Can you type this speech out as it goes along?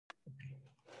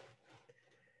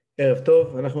ערב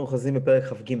טוב, אנחנו אוחזים בפרק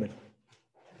כ"ג.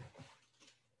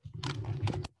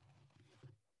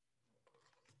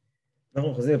 אנחנו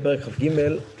אוחזים בפרק כ"ג.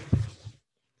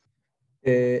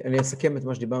 אני אסכם את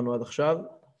מה שדיברנו עד עכשיו.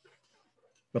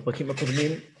 בפרקים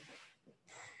הקודמים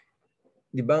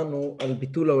דיברנו על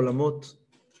ביטול העולמות,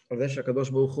 על זה שהקדוש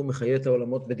ברוך הוא מחיה את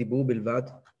העולמות בדיבור בלבד.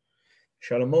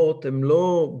 שהעולמות הם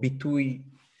לא ביטוי,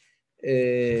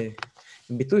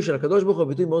 ביטוי של הקדוש ברוך הוא,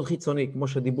 ביטוי מאוד חיצוני, כמו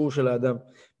שהדיבור של האדם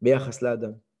ביחס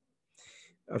לאדם.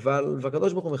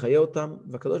 והקדוש ברוך הוא מחיה אותם,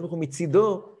 והקדוש ברוך הוא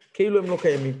מצידו כאילו הם לא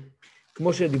קיימים.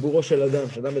 כמו שדיבורו של אדם,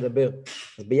 שאדם מדבר,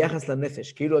 אז ביחס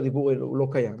לנפש, כאילו הדיבור הוא לא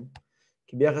קיים.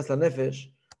 כי ביחס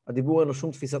לנפש, הדיבור אין לו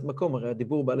שום תפיסת מקום, הרי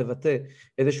הדיבור בא לבטא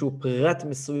איזשהו פרט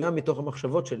מסוים מתוך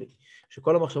המחשבות שלי,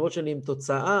 שכל המחשבות שלי הם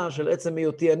תוצאה של עצם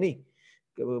היותי אני.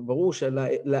 ברור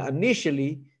שלאני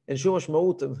שלי אין שום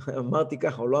משמעות, אמרתי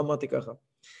ככה או לא אמרתי ככה.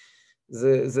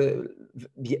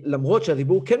 למרות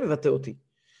שהדיבור כן מבטא אותי.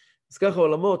 אז ככה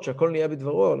העולמות, שהכל נהיה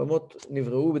בדברו, העולמות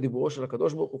נבראו בדיבורו של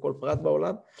הקדוש ברוך הוא, כל פרט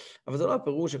בעולם, אבל זה לא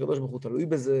הפירוש שהקדוש ברוך הוא תלוי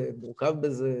בזה, מורכב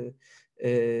בזה,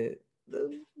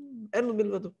 אין לו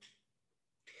בלבדו.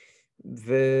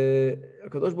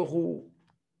 והקדוש ברוך הוא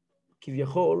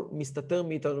כביכול מסתתר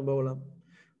מאיתנו בעולם.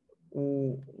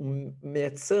 הוא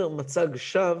מייצר מצג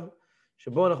שווא,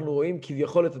 שבו אנחנו רואים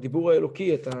כביכול את הדיבור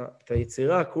האלוקי, את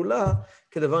היצירה כולה,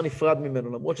 כדבר נפרד ממנו,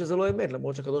 למרות שזה לא אמת,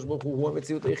 למרות שהקדוש ברוך הוא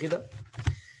המציאות היחידה.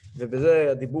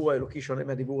 ובזה הדיבור האלוקי שונה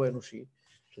מהדיבור האנושי.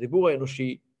 הדיבור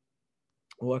האנושי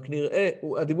הוא רק נראה,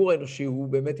 הדיבור האנושי הוא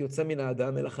באמת יוצא מן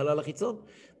האדם אל החלל החיצון,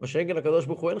 מה שאין לקדוש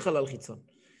ברוך הוא אין חלל חיצון.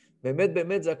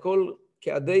 באמת זה הכל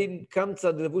כעדי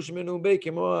קמצא דלבוש ממנו בי,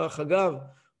 כמו החגב,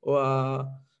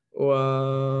 או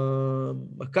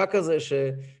המקק הזה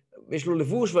שיש לו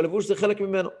לבוש, והלבוש זה חלק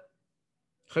ממנו.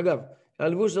 חגב,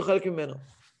 הלבוש זה חלק ממנו.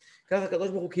 ככה הקדוש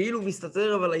ברוך הוא כאילו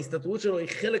מסתתר, אבל ההסתתרות שלו היא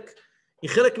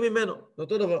חלק ממנו, זה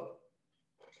אותו דבר.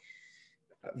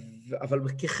 אבל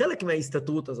כחלק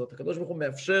מההסתתרות הזאת, הקדוש ברוך הוא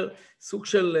מאפשר סוג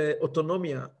של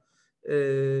אוטונומיה.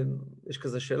 יש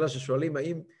כזה שאלה ששואלים,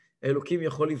 האם האלוקים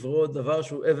יכול לברוא דבר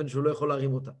שהוא אבן שהוא לא יכול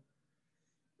להרים אותה?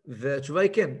 והתשובה היא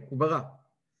כן, הוא ברא.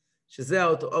 שזה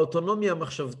האוטונומיה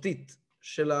המחשבתית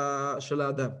של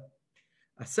האדם.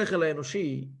 השכל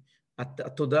האנושי,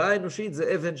 התודעה האנושית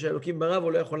זה אבן שהאלוקים ברא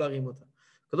והוא לא יכול להרים אותה.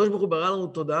 הקדוש ברוך הוא ברא לנו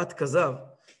תודעת כזב,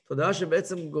 תודעה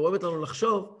שבעצם גורמת לנו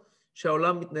לחשוב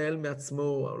שהעולם מתנהל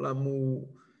מעצמו, העולם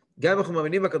הוא... גם אם אנחנו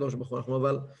מאמינים בקדוש ברוך הוא, אנחנו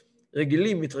אבל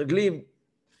מתרגלים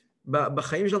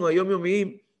בחיים שלנו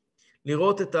היומיומיים,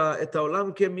 לראות את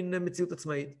העולם כמין מציאות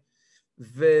עצמאית,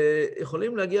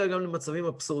 ויכולים להגיע גם למצבים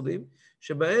אבסורדיים,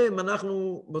 שבהם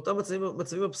אנחנו, באותם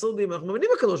מצבים אבסורדיים, אנחנו מאמינים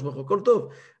בקדוש ברוך הוא, הכל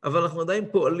טוב, אבל אנחנו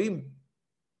עדיין פועלים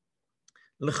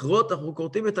לחרות, אנחנו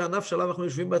קוראים את הענף שלו, אנחנו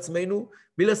יושבים בעצמנו,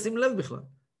 בלי לשים לב בכלל.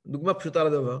 דוגמה פשוטה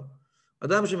לדבר,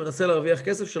 אדם שמנסה להרוויח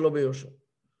כסף שלו ביושר.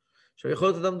 עכשיו יכול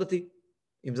להיות אדם דתי,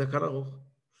 עם זקן ארוך,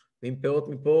 ועם פאות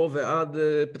מפה ועד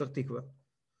פתח תקווה.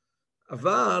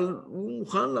 אבל הוא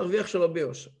מוכן להרוויח שלו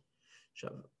ביושר.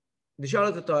 עכשיו, נשאל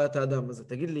את האדם הזה,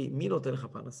 תגיד לי, מי נותן לך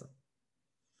פרנסה?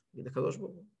 תגיד הקדוש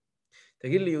ברוך הוא.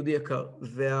 תגיד לי, יהודי יקר,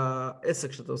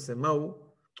 והעסק שאתה עושה, מה הוא?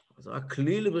 זה רק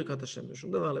כלי לברכת השם, זה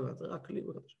שום דבר לבד, זה רק כלי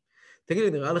לברכת השם. תגיד לי,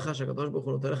 נראה לך שהקדוש ברוך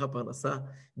הוא נותן לך פרנסה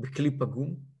בכלי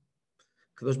פגום?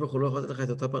 הקדוש ברוך הוא לא יכול לתת לך את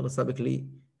אותה פרנסה בכלי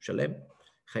שלם?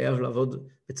 חייב לעבוד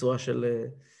בצורה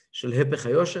של הפך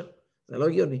היושר? זה לא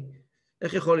הגיוני.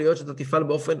 איך יכול להיות שאתה תפעל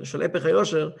באופן של הפך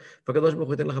היושר, והקדוש ברוך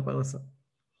הוא ייתן לך פרנסה?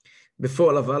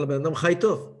 בפועל אבל, בן אדם חי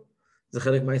טוב. זה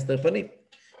חלק מההסתר פנים.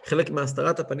 חלק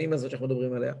מהסתרת הפנים הזאת שאנחנו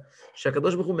מדברים עליה,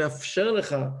 שהקדוש ברוך הוא מאפשר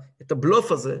לך את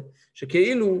הבלוף הזה,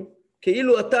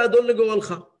 שכאילו אתה אדון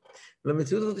לגורלך.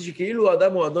 למציאות הזאת שכאילו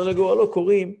האדם הוא אדון לגורלו,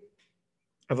 קוראים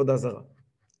עבודה זרה.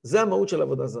 זה המהות של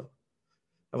עבודה זרה.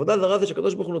 עבודה זרה זה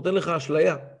שהקדוש ברוך הוא נותן לך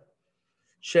אשליה,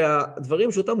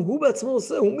 שהדברים שאותם הוא בעצמו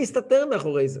עושה, הוא מסתתר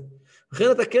מאחורי זה.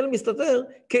 אחרי אתה כן מסתתר,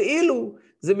 כאילו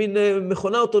זה מין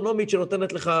מכונה אוטונומית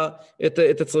שנותנת לך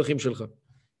את הצרכים שלך.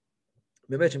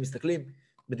 באמת, שמסתכלים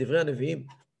בדברי הנביאים,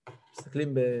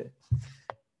 מסתכלים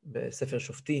בספר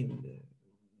שופטים,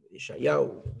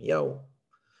 ישעיהו, ירמיהו,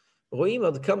 רואים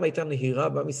עד כמה הייתה נהירה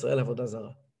בעם ישראל עבודה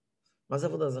זרה. מה זה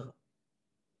עבודה זרה?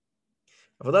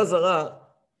 עבודה זרה,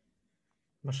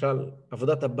 למשל,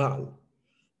 עבודת הבעל.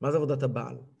 מה זה עבודת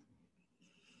הבעל?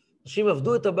 אנשים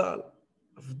עבדו את הבעל.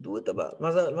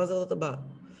 מה זה עבודת הבעל?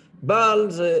 בעל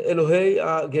זה אלוהי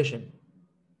הגשם.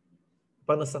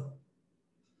 פרנסה.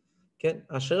 כן?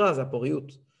 ההשערה זה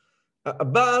הפוריות.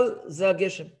 הבעל זה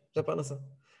הגשם, זה הפרנסה.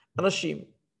 אנשים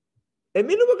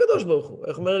האמינו בקדוש ברוך הוא.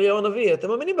 איך אומר אליהו הנביא? אתם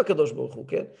מאמינים בקדוש ברוך הוא,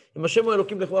 כן? אם השם הוא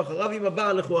אלוקים לכו אחריו, אם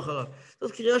הבעל לכו אחריו.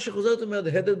 זאת קריאה שחוזרת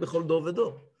ומהדהדת בכל דור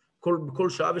ודור. בכל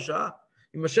שעה ושעה.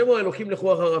 אם השם הוא האלוקים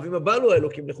לכו אחריו, אם הבעל הוא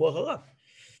האלוקים לכו אחריו.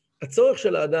 הצורך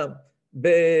של האדם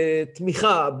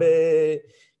בתמיכה,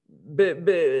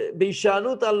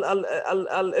 בהישענות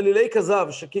על אלילי כזב,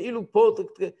 שכאילו פה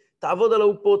תעבוד על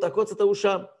ההוא פה, תעקוץ את ההוא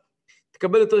שם,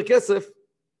 תקבל יותר כסף,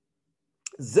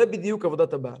 זה בדיוק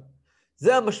עבודת הבעל.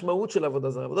 זה המשמעות של העבודה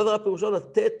זרה. עבודה זרה פירושו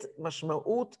לתת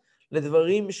משמעות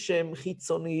לדברים שהם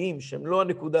חיצוניים, שהם לא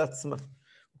הנקודה עצמה.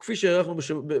 כפי שהערכנו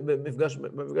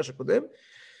במפגש הקודם,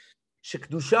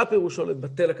 שקדושה פירושו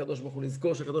לבטל לקדוש ברוך הוא,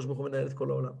 לזכור שהקדוש ברוך הוא מנהל את כל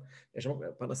העולם.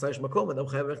 פרנסה יש מקום, אדם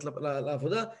חייב ללכת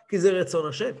לעבודה, כי זה רצון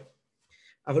השם.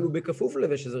 אבל הוא בכפוף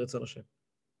לזה שזה רצון השם.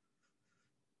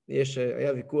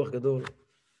 היה ויכוח גדול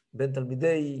בין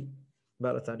תלמידי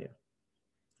בעל ה'תניא.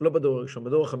 לא בדור הראשון,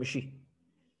 בדור החמישי.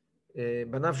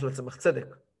 בניו של הצמח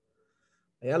צדק.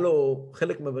 היה לו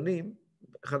חלק מהבנים,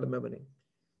 אחד מהבנים,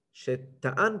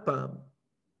 שטען פעם,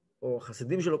 או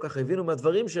החסידים שלו ככה הבינו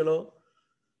מהדברים שלו,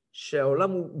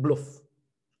 שהעולם הוא בלוף.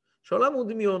 שהעולם הוא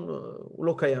דמיון, הוא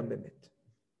לא קיים באמת.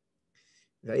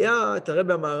 והיה את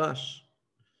הרבי המהר"ש,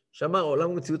 שאמר, העולם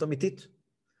הוא מציאות אמיתית,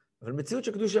 אבל מציאות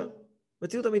של קדושה,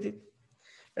 מציאות אמיתית.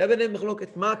 היה ביניהם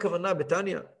מחלוקת, מה הכוונה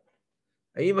בתניא?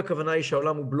 האם הכוונה היא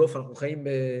שהעולם הוא בלוף, אנחנו חיים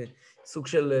בסוג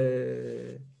של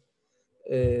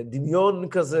דמיון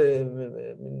כזה,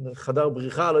 חדר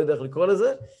בריחה, לא יודע איך לקרוא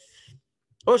לזה,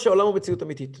 או שהעולם הוא מציאות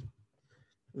אמיתית.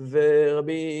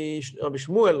 ורבי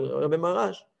שמואל, רבי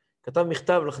מהר"ש, כתב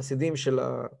מכתב לחסידים של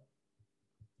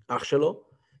האח שלו,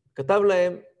 כתב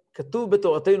להם, כתוב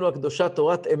בתורתנו הקדושה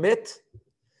תורת אמת,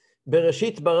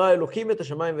 בראשית ברא אלוקים את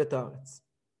השמיים ואת הארץ.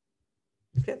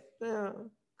 כן,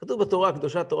 כתוב בתורה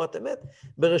הקדושה תורת אמת,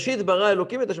 בראשית ברא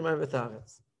אלוקים את השמיים ואת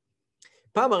הארץ.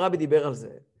 פעם הרבי דיבר על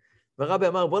זה, והרבי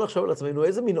אמר, בוא נחשוב על עצמנו,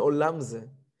 איזה מין עולם זה,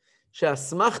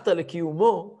 שהאסמכתה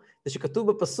לקיומו, זה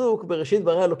שכתוב בפסוק, בראשית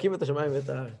ברא אלוקים את השמיים ואת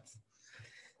הארץ.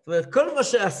 זאת אומרת, כל מה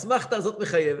שהאסמכתה הזאת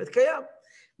מחייבת, קיים.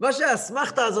 מה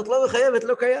שהאסמכתה הזאת לא מחייבת,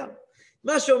 לא קיים.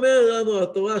 מה שאומר לנו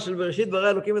התורה של בראשית ברא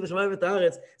אלוקים את השמיים ואת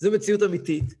הארץ, זו מציאות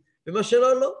אמיתית, ומה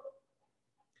שלא, לא.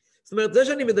 זאת אומרת, זה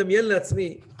שאני מדמיין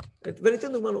לעצמי, ואני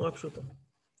אתן דוגמה נורא פשוטה.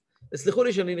 סליחו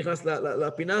לי שאני נכנס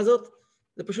לפינה הזאת,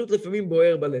 זה פשוט לפעמים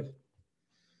בוער בלב.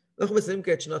 אנחנו מסיימים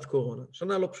כעת שנת קורונה,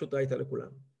 שנה לא פשוטה הייתה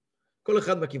לכולנו. כל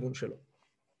אחד מהכיוון שלו.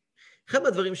 אחד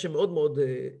מהדברים שמאוד מאוד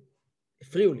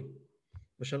הפריעו לי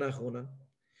בשנה האחרונה,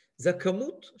 זה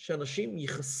הכמות שאנשים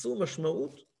ייחסו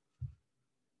משמעות,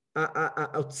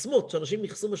 העוצמות שאנשים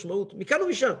ייחסו משמעות, מכאן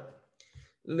ומשם,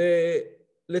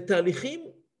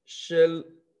 לתהליכים של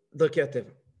דרכי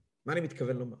הטבע. מה אני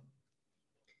מתכוון לומר?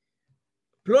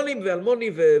 פלונים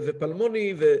ואלמוני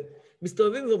ופלמוני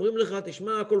ומסתובבים ואומרים לך,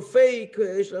 תשמע, הכל פייק,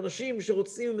 יש אנשים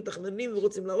שרוצים, מתכננים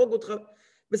ורוצים להרוג אותך,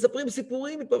 מספרים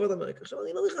סיפורים מפה ועד אמריקה. עכשיו,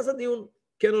 אני לא נכנס לדיון,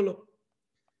 כן או לא.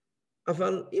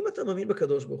 אבל אם אתה מאמין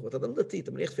בקדוש ברוך הוא, אתה אדם דתי,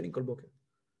 אתה מניח תפילין כל בוקר,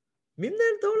 מי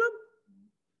מנהל את העולם?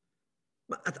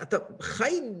 מה, אתה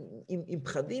חי עם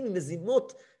פחדים, עם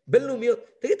מזימות בינלאומיות.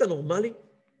 תגיד, אתה נורמלי?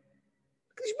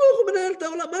 הקדוש ברוך הוא מנהל את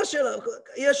העולם, מה השאלה?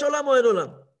 יש עולם או אין עולם?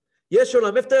 יש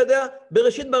עולם, איפה אתה יודע?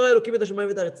 בראשית ברא אלוקים את השמיים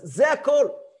ואת הארץ. זה הכל.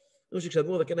 אני חושב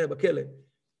שכשאדמו"ר הזקן היה בכלא,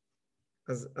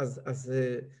 אז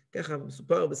ככה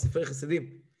מסופר בספרי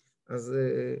חסידים, אז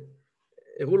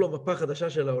הראו לו מפה חדשה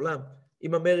של העולם,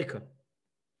 עם אמריקה.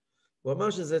 הוא אמר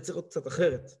שזה צריך להיות קצת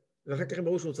אחרת, ואחר כך הם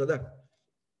ראו שהוא צדק.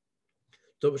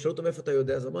 טוב, שאלו אותו מאיפה אתה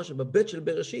יודע, אז הוא אמר שבבית של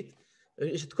בראשית,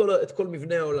 יש את כל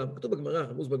מבנה העולם. כתוב בגמרא,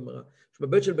 רמוז בגמרא,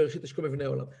 שבבית של בראשית יש כל מבנה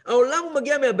העולם. העולם הוא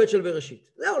מגיע מהבית של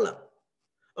בראשית, זה העולם.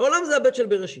 העולם זה הבית של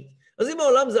בראשית. אז אם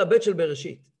העולם זה הבית של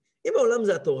בראשית, אם העולם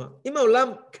זה התורה, אם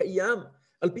העולם קיים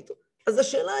על פתאום, אז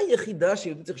השאלה היחידה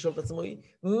שיהודי צריך לשאול את עצמו היא,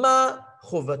 מה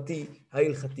חובתי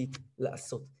ההלכתית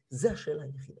לעשות? זה השאלה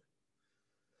היחידה.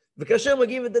 וכאשר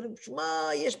מגיעים ודנים, שמע,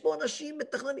 יש פה אנשים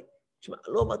מתכננים. שמע,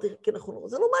 לא אמרתי, כן, נכון,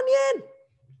 זה לא מעניין.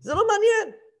 זה לא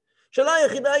מעניין. השאלה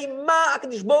היחידה היא, מה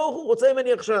הקדוש ברוך הוא רוצה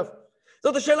ממני עכשיו?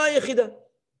 זאת השאלה היחידה.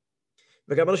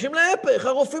 וגם אנשים להפך,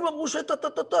 הרופאים אמרו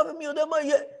שטטטטטט, ומי יודע מה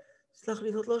יהיה. סלח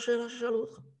לי, זאת לא השאלה ששאלו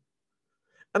אותך.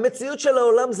 המציאות של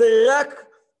העולם זה רק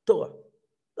תורה.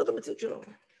 זאת המציאות של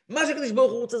העולם. מה שהקדוש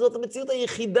ברוך הוא רוצה, זאת המציאות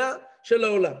היחידה של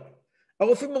העולם.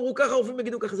 הרופאים אמרו ככה, הרופאים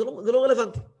יגידו ככה, זה לא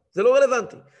רלוונטי. זה לא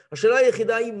רלוונטי. השאלה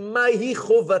היחידה היא, מהי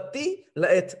חובתי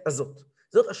לעת הזאת?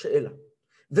 זאת השאלה.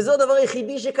 וזה הדבר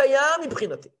היחידי שקיים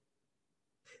מבחינתי.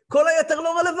 כל היתר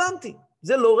לא רלוונטי.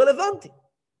 זה לא רלוונטי.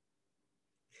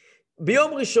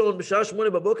 ביום ראשון, בשעה 8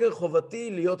 בבוקר,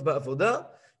 חובתי להיות בעבודה,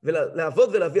 ולעבוד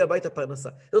ולהביא הביתה פרנסה.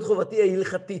 זאת חובתי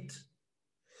ההלכתית.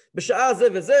 בשעה זה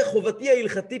וזה, חובתי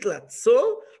ההלכתית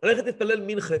לעצור, ללכת להתפלל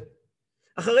מנחה.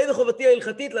 אחרי זה חובתי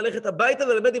ההלכתית ללכת הביתה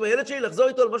וללמד עם הילד שלי, לחזור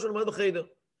איתו על מה שהוא למד בחדר.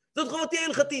 זאת חובתי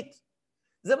ההלכתית.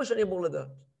 זה מה שאני אמור לדעת.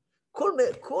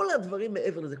 כל הדברים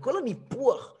מעבר לזה, כל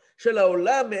הניפוח של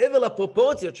העולם מעבר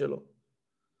לפרופורציות שלו,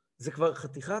 זה כבר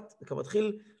חתיכת, זה כבר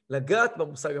מתחיל לגעת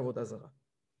במושג עבודה זרה.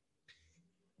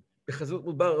 בחסידות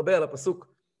מודבר הרבה על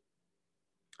הפסוק,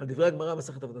 על דברי הגמרא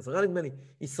מסכת עבודה זרה, נדמה לי,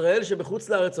 ישראל שבחוץ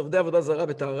לארץ עובדי עבודה זרה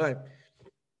בטהריים.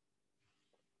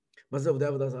 מה זה עובדי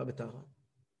עבודה זרה בטהריים?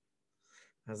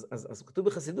 אז כתוב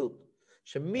בחסידות,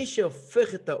 שמי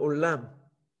שהופך את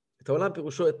העולם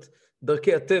פירושו את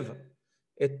דרכי הטבע,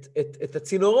 את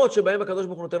הצינורות שבהם הקדוש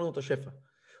ברוך הוא נותן לנו את השפע,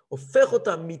 הופך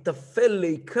אותם מטפל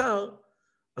לעיקר,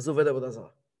 אז עובד עבודה זרה.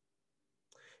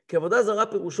 כי עבודה זרה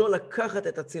פירושו לקחת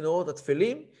את הצינורות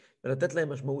התפלים, ולתת להם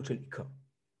משמעות של עיקר.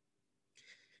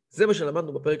 זה מה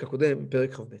שלמדנו בפרק הקודם,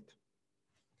 פרק כ"ב.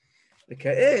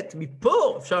 וכעת,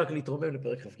 מפה אפשר רק להתרומם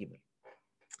לפרק כ"ג.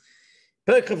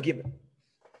 פרק כ"ג.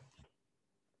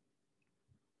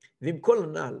 ועם כל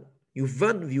הנעל,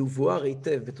 יובן ויובואר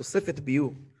היטב בתוספת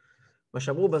ביור, מה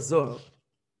שאמרו בזוהר,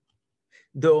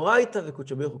 דאורייתא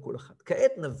וקודשא בריך הוא כל אחד.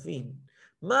 כעת נבין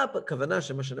מה הכוונה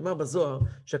שמה שנאמר בזוהר,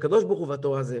 שהקדוש ברוך הוא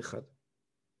והתורה זה אחד.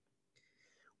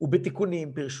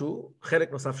 ובתיקונים פירשו,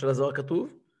 חלק נוסף של הזוהר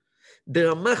כתוב,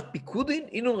 דרמח פיקודין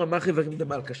אינון רמח איברים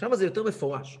דמלכה. שם זה יותר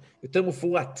מפורש, יותר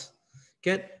מפורט.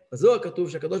 כן? בזוהר כתוב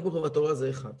שהקדוש ברוך הוא והתורה זה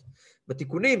אחד.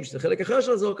 בתיקונים, שזה חלק אחר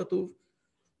של הזוהר כתוב,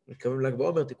 מתכוונים ל"ג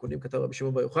בעומר, תיקונים כתב רבי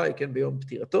שמעון בר יוחאי, כן, ביום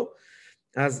פטירתו,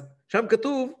 אז שם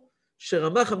כתוב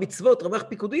שרמח המצוות, רמח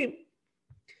פיקודים,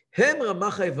 הם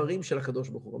רמח האיברים של הקדוש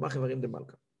ברוך הוא, רמח איברים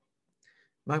דמלכה.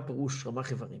 מה הפירוש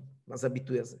רמח איברים? מה זה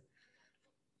הביטוי הזה?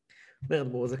 אומר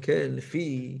אדמו"ר הזקן,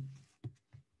 לפי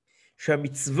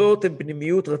שהמצוות הן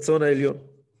פנימיות רצון העליון,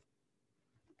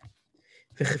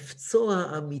 וחפצו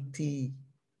האמיתי,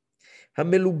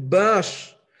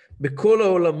 המלובש בכל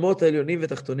העולמות העליונים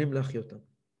ותחתונים להחיותם.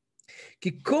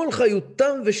 כי כל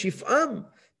חיותם ושפעם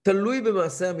תלוי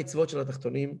במעשה המצוות של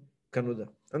התחתונים כנודע.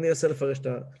 אני אנסה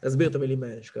להסביר את המילים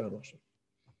האלה שקראנו עכשיו.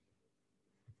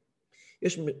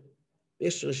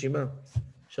 יש רשימה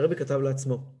שהרבי כתב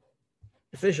לעצמו,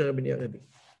 לפני שהרבי נהיה רבי.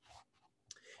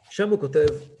 שם הוא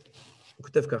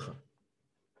כותב ככה.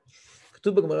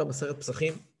 כתוב בגמרא מסכת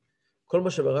פסחים, כל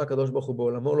מה שברא הקדוש ברוך הוא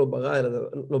בעולמו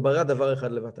לא ברא דבר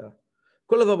אחד לבטאה.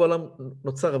 כל דבר בעולם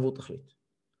נוצר עבור תכלית.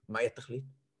 מהי התכלית?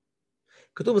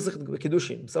 כתוב מסכת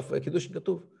בקידושין, בסוף קידושין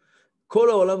כתוב, כל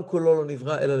העולם כולו לא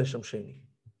נברא אלא לשמשני.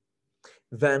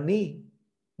 ואני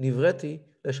נבראתי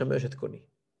לשמש את קוני.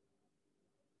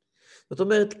 זאת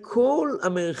אומרת, כל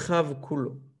המרחב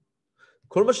כולו,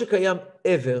 כל מה שקיים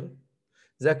עבר,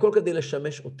 זה הכל כדי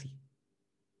לשמש אותי.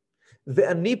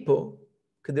 ואני פה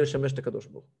כדי לשמש את הקדוש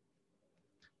ברוך הוא.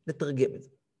 נתרגם את זה.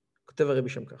 כותב הרבי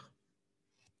שם כך.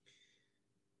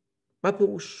 מה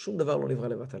פירוש? שום דבר לא נברא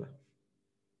לבטלה.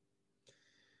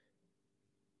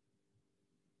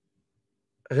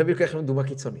 הרבי לוקח לנו דוגמה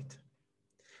קיצונית.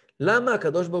 למה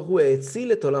הקדוש ברוך הוא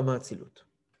האציל את עולם האצילות?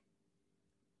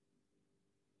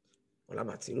 עולם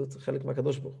האצילות זה חלק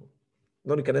מהקדוש ברוך הוא.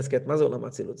 לא ניכנס כעת מה זה עולם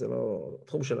האצילות, זה לא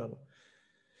התחום שלנו.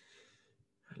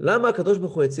 למה הקדוש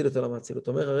ברוך הוא האציל את עולם האצילות?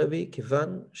 אומר הרבי,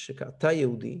 כיוון שכאתה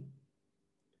יהודי,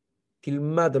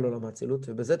 תלמד על עולם האצילות,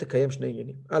 ובזה תקיים שני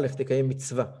עניינים. א', תקיים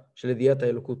מצווה של ידיעת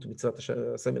האלוקות, מצוות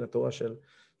עשה מן התורה של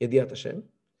ידיעת השם.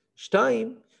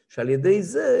 2, שעל ידי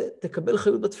זה תקבל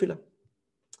חיות בתפילה.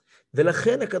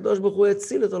 ולכן הקדוש ברוך הוא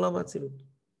האציל את עולם האצילות.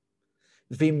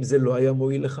 ואם זה לא היה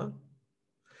מועיל לך,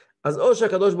 אז או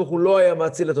שהקדוש ברוך הוא לא היה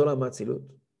מאציל את עולם האצילות,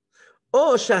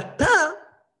 או שאתה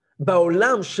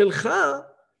בעולם שלך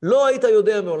לא היית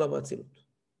יודע מעולם האצילות.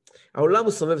 העולם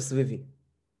הוא סובב סביבי.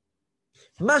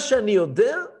 מה שאני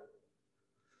יודע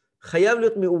חייב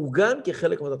להיות מאורגן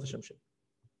כחלק מעבודת השם שלי.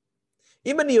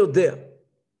 אם אני יודע,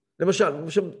 למשל,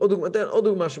 עוד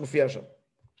דוגמה שמופיעה שם.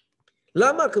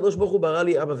 למה הקדוש ברוך הוא ברא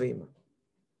לי אבא ואמא?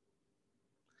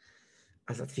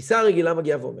 אז התפיסה הרגילה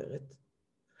מגיעה ואומרת,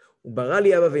 הוא ברא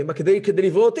לי אבא ואמא כדי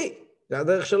לברוא אותי, זה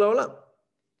הדרך של העולם.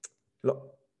 לא.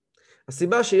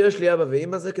 הסיבה שיש לי אבא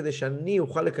ואמא זה כדי שאני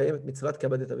אוכל לקיים את מצוות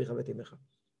כבד את אביך ואת אמך.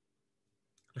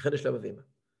 לכן יש לי אבא ואמא.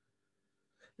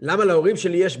 למה להורים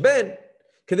שלי יש בן?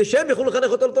 כדי שהם יוכלו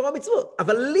לחנך אותו לתורה מצוות.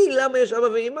 אבל לי למה יש אבא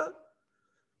ואמא?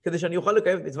 כדי שאני אוכל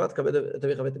לקיים את מצוות כבד את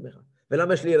אביך ואת אמך.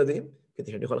 ולמה יש לי ילדים?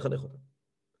 כדי שאני אוכל לחנך אותם.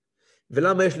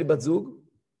 ולמה יש לי בת זוג,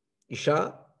 אישה?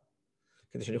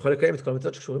 כדי שאני אוכל לקיים את כל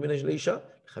המצוות שקשורים לאישה,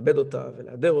 לכבד אותה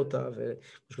ולהדר אותה,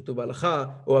 וכמו שכתוב בהלכה,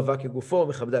 אוהבה כגופו,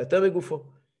 מכבדה יותר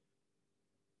מגופו.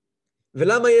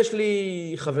 ולמה יש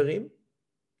לי חברים?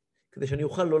 כדי שאני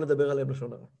אוכל לא לדבר עליהם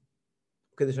לשון הרע.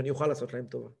 כדי שאני אוכל לעשות להם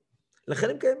טובה. לכן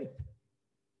הם קיימים.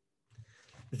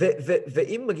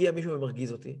 ואם מגיע מישהו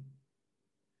ומרגיז אותי,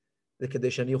 זה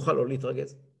כדי שאני אוכל לא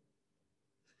להתרגז.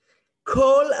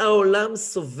 כל העולם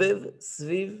סובב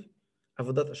סביב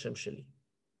עבודת השם שלי.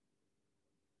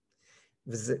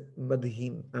 וזה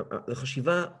מדהים, זו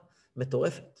חשיבה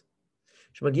מטורפת,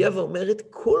 שמגיעה ואומרת,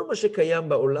 כל מה שקיים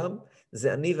בעולם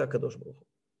זה אני והקדוש ברוך הוא.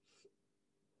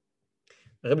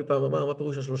 הרבי פעם אמר, מה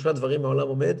פירוש השלושה דברים העולם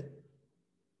עומד?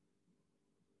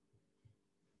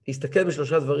 להסתכל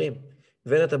בשלושה דברים,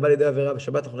 ואין אתה בא לידי עבירה,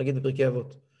 בשבת אנחנו נגיד בפרקי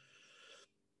אבות.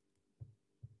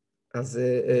 אז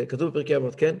כתוב בפרקי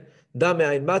אבות, כן? דע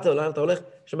מאין באת, או לאן אתה הולך?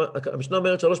 המשנה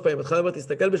אומרת 3 פעמים, התחלה אומרת,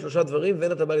 תסתכל בשלושה דברים,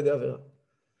 ואין אתה בא לידי עבירה.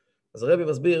 אז הרבי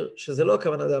מסביר שזה לא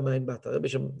הכוונה דע מאין באת, הרבי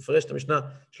שמפרש את המשנה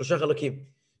 3 חלקים,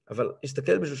 אבל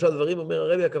תסתכל בשלושה דברים, אומר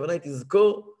הרבי, הכוונה היא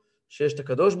תזכור שיש את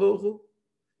הקדוש ברוך הוא,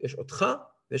 יש אותך,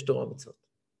 ויש תורה ומצוות.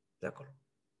 זה הכל.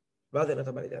 ואז אין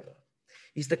אתה בא לידי עבירה.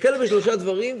 תסתכל בשלושה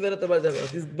דברים, ואין אתה בא לידי עבירה.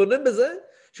 תתבונן בזה,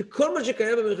 שכל מה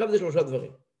שקיים במרחב זה 3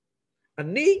 דברים.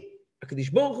 אני, הקדוש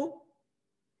ברוך הוא,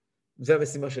 זה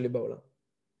המשימה שלי בעולם.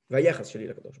 והיחס שלי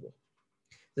לקדוש ברוך הוא.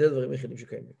 זה הדברים היחידים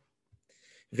שקיימים.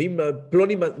 ואם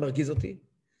פלוני מרגיז אותי,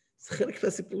 זה חלק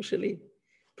מהסיפור שלי.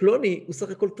 פלוני הוא סך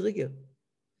הכל טריגר.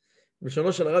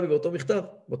 בלשונו של הרבי באותו מכתב,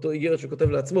 באותו איגרת שכותב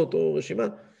לעצמו, אותו רשימה,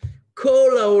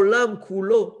 כל העולם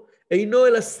כולו אינו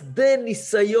אלא שדה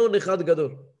ניסיון אחד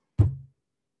גדול.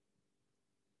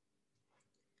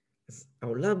 אז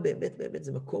העולם באמת באמת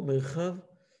זה מקום, מרחב,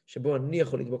 שבו אני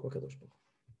יכול לדבוק בקדוש ברוך הוא.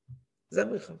 זה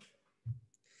המרחב.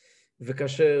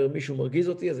 וכאשר מישהו מרגיז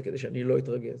אותי, אז זה כדי שאני לא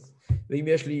אתרגז. ואם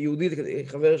יש לי יהודי,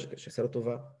 חבר שעשה לו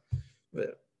טובה,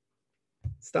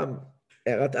 וסתם,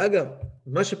 הערת אגב,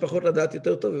 מה שפחות לדעת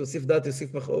יותר טוב, ויוסיף דעת,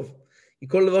 יוסיף מכאוב. כי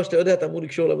כל דבר שאתה יודע, אתה אמור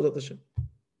לקשור לעבודת השם.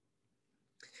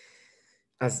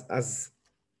 אז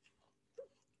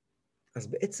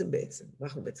בעצם, מה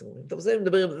אנחנו בעצם אומרים? טוב,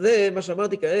 זה מה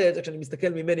שאמרתי כעת, זה כשאני מסתכל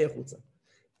ממני החוצה.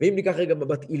 ואם ניקח רגע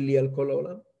מבט עילי על כל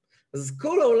העולם, אז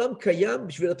כל העולם קיים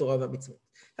בשביל התורה והמצוות.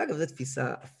 אגב, זו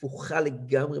תפיסה הפוכה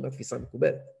לגמרי מהתפיסה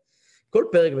המקובלת. כל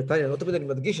פרק בתניא, לא תמיד אני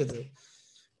מדגיש את זה,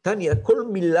 תניא, כל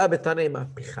מילה בתניא היא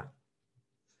מהפכה.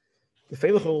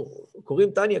 לפעמים אנחנו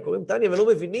קוראים תניא, ולא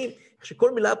מבינים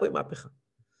שכל מילה פה היא מהפכה.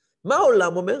 מה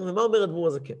העולם אומר, ומה אומר אדמו"ר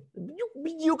הזקן?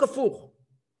 בדיוק הפוך.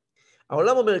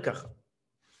 העולם אומר ככה,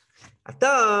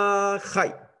 אתה חי,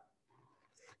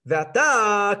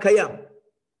 ואתה קיים,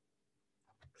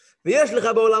 ויש לך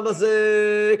בעולם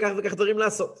הזה כך וכך דברים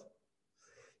לעשות.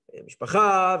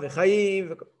 משפחה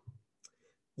וחיים,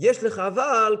 יש לך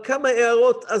אבל כמה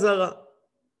הערות אזהרה.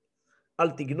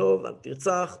 אל תגנוב, אל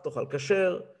תרצח, תאכל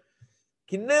כשר,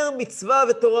 כי נר מצווה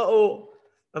ותורה אור.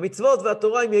 המצוות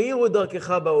והתורה הם יאירו את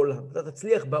דרכך בעולם. אתה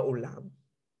תצליח בעולם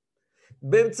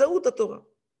באמצעות התורה.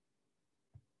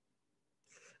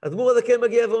 אדמו"ר הזקן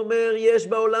מגיע ואומר, יש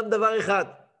בעולם דבר אחד,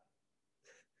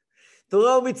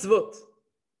 תורה ומצוות.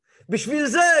 בשביל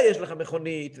זה יש לך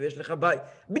מכונית ויש לך בית.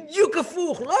 בדיוק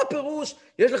הפוך, לא הפירוש,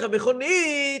 יש לך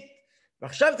מכונית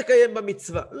ועכשיו תקיים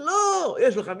במצווה. לא,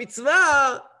 יש לך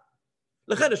מצווה,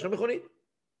 לכן יש לך מכונית.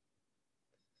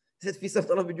 זו תפיסת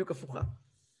עולם בדיוק הפוכה.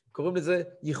 קוראים לזה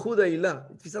ייחוד העילה,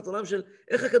 תפיסת עולם של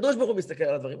איך הקדוש ברוך הוא מסתכל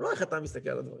על הדברים, לא איך אתה מסתכל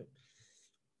על הדברים.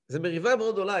 זו מריבה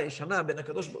מאוד עולה, ישנה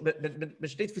בין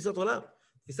שתי תפיסות עולם,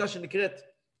 תפיסה שנקראת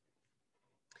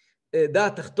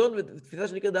דעת תחתון ותפיסה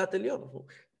שנקראת דעת עליון.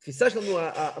 תפיסה שלנו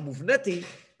המובנית היא,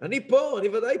 אני פה, אני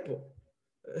ודאי פה.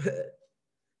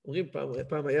 אומרים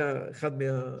פעם היה אחד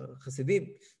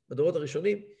מהחסידים, בדורות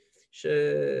הראשונים,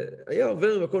 שהיה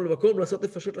עובר ממקום למקום לעשות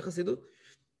נפשות לחסידות.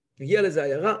 הגיע לזה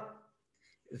עיירה,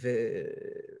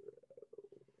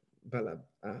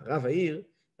 והרב העיר,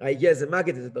 הגיע איזה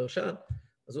מגד, איזה דרשן,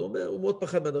 אז הוא אומר, הוא מאוד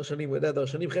פחד מהדרשנים, הוא יודע,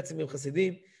 הדרשנים חצי מהם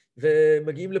חסידים,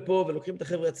 ומגיעים לפה ולוקחים את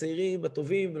החבר'ה הצעירים,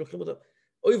 הטובים, ולוקחים אותם,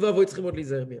 אוי ואבוי, צריכים עוד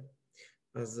להיזהר מהם.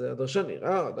 אז הדרשן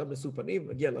נראה, אדם נשוא פנים,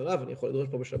 מגיע לרב, אני יכול לדרוש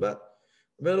פה בשבת,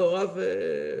 אומר לו, רב,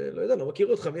 לא יודע, לא מכיר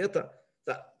אותך, מי אתה?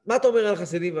 מה אתה אומר על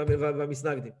החסידים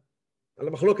והמסנגדים? על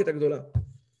המחלוקת הגדולה.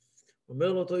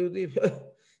 אומר לו אותו יהודי,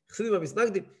 חסידים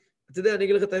והמסנגדים, אתה יודע, אני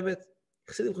אגיד לך את האמת,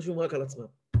 חסידים חושבים רק על עצמם.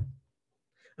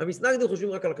 המסנגדים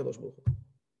חושבים רק על הקדוש ברוך הוא.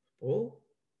 או,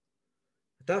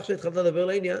 אתה עכשיו התחלת לדבר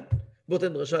לעניין, בוא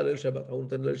תן דרשה ליל שבת, הוא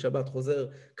נותן ליל שבת, חוזר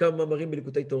כמה מאמרים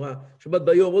בליקוטי תורה, שבת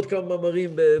ביום, עוד כמה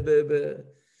מאמרים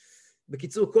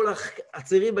בקיצור, כל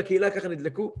הצעירים בקהילה ככה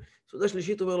נדלקו. סעודה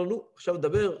שלישית אומר לו, נו, עכשיו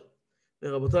נדבר.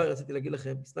 רבותיי, רציתי להגיד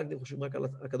לכם, מסנגדים חושבים רק על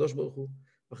הקדוש ברוך הוא,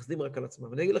 מחסדים רק על עצמם.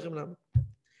 ואני אגיד לכם למה.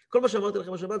 כל מה שאמרתי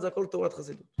לכם בשבת זה הכל תורת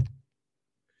חסידות.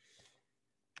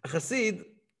 החסיד,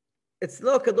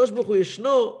 אצלו הקדוש ברוך הוא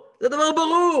ישנו, זה דבר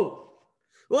ברור.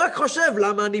 הוא רק חושב,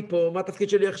 למה אני פה, מה התפקיד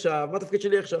שלי עכשיו,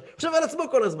 חושב על עצמו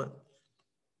כל הזמן.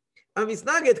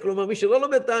 המסנגד, כלומר, מי שלא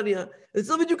לומד תניא, זה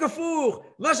צור בדיוק הפוך.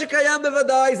 מה שקיים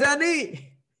בוודאי זה אני.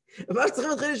 מה שצריכים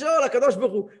להתחיל לשאול, הקדוש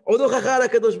ברוך הוא, עוד הוכחה על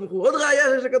הקדוש ברוך הוא, עוד ראייה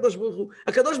שיש לקדוש ברוך הוא,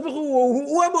 הקדוש ברוך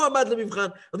הוא המועמד למבחן,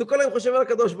 אז הוא כל היום חושב על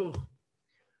הקדוש ברוך הוא.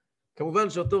 כמובן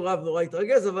שאותו רב נורא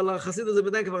התרגז, אבל החסיד הזה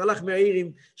בינתיים כבר הלך מהעיר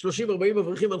עם 30-40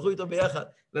 אברכים, הלכו איתו ביחד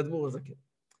לאדמו"ר הזקן.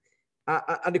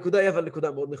 הנקודה היא אבל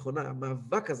נקודה מאוד נכונה,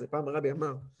 המאבק הזה, פעם הרבי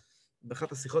אמר,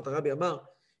 באחת השיחות הרבי אמר,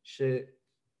 שהמאבק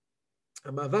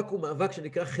הוא מאבק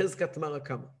שנקרא חזקת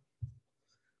מרקמה.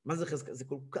 מה זה חזקת? זה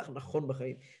כל כך נכון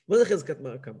בחיים. מה זה חזקת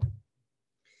מרקמה?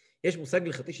 יש מושג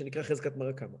הלכתי שנקרא חזקת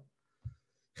מרקמה.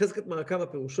 חזקת מרקמה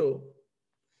פירושו,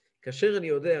 כאשר אני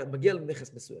יודע, מגיע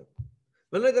לנכס מסוים,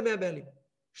 ואני לא יודע מי הבעלים.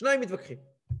 שניים מתווכחים.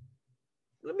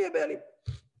 לא מי הבעלים.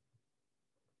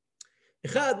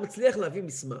 אחד מצליח להביא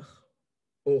מסמך,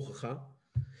 או הוכחה,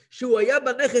 שהוא היה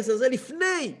בנכס הזה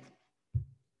לפני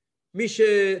מי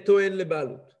שטוען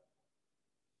לבעלות.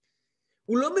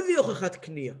 הוא לא מביא הוכחת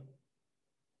קנייה.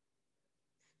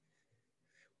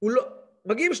 הוא לא...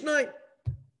 מגיעים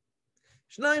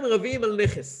שניים רבים על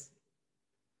נכס.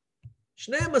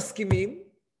 שניהם מסכימים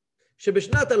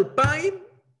שבשנת 2000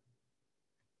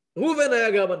 ראובן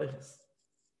היה גר בנכס.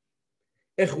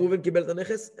 איך ראובן קיבל את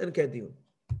הנכס? אין כאן דיון.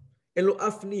 אין לו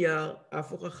אף נייר,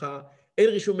 אף הוכחה, אין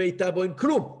רישומי טאבו, אין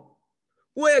כלום.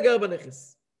 הוא היה גר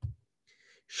בנכס.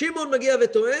 שמעון מגיע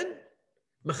וטוען,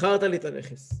 מכרת לי את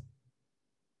הנכס.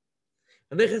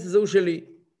 הנכס הזה הוא שלי.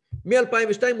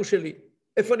 מ-2002 הוא שלי.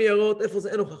 איפה ניירות, איפה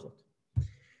זה, אין הוכחות.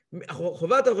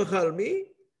 חובת ההוכחה על מי?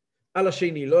 על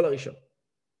השני, לא על הראשון.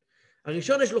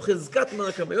 הראשון יש לו חזקת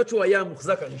מרקמיות שהוא היה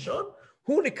המוחזק הראשון,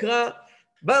 הוא נקרא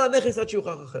בעל הנכס עד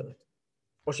שיוכח אחרת.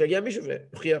 או שיגיע מישהו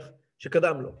והוכיח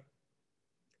שקדם לו.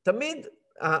 תמיד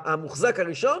המוחזק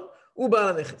הראשון הוא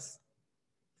בעל הנכס.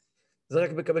 זה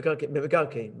רק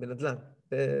במקרקעין, בנדל"ן.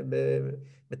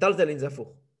 בטלטלין זה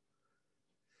הפוך.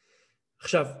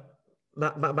 עכשיו,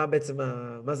 מה בעצם,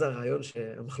 מה זה הרעיון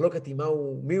שהמחלוקת היא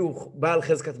מי הוא בעל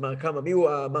חזקת מרקמה, מי הוא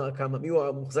המרקמה, מי הוא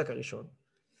המוחזק הראשון?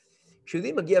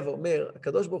 כשיהודי מגיע ואומר,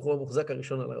 הקדוש ברוך הוא המוחזק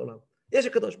הראשון על העולם. יש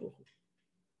הקדוש ברוך הוא.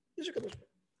 יש הקדוש ברוך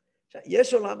הוא.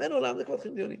 יש עולם, אין עולם, זה כבר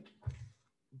מתחילים דיונים.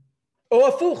 או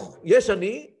הפוך, יש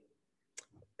אני,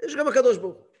 יש גם הקדוש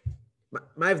ברוך הוא.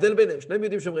 מה ההבדל ביניהם? שניהם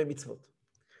יודעים שומרי מצוות.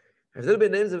 ההבדל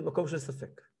ביניהם זה במקום של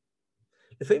ספק.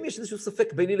 לפעמים יש איזשהו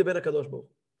ספק ביני לבין הקדוש ברוך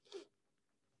הוא.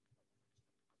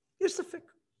 יש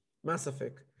ספק. מה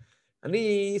הספק?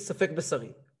 אני ספק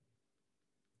בשרי.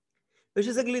 ויש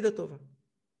איזו גלידה טובה.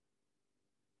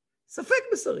 ספק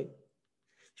בשרי.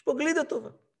 יש פה גלידה טובה.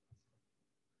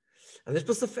 אז יש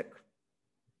פה ספק.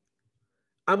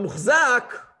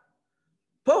 המוחזק,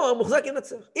 פה המוחזק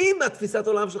ינצח. אם התפיסת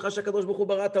עולם שלך שהקדוש ברוך הוא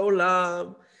ברא את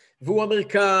העולם, והוא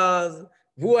המרכז,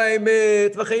 והוא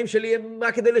האמת, והחיים שלי הם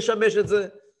רק כדי לשמש את זה,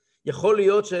 יכול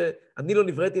להיות שאני לא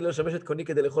נבראתי לשמש את קוני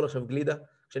כדי לאכול עכשיו גלידה,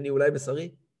 כשאני אולי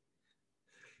בשרי.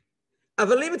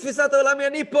 אבל אם תפיסת העולם היא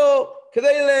אני פה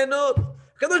כדי ליהנות,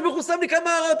 הקדוש ברוך הוא שם לי כמה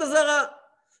הערות הזרה.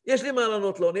 יש לי מה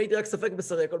לענות לו, אני הייתי רק ספק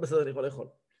בשרי, הכל בסדר, אני יכול לאכול.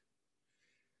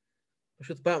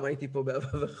 פשוט פעם הייתי פה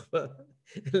באהבה ואחווה,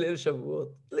 ליל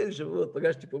שבועות,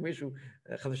 פגשתי פה מישהו,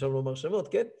 חס ושלום לא אומר שמות,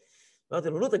 כן? אמרתי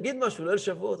לו, נו, תגיד משהו, ליל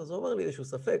שבועות, אז הוא אמר לי איזשהו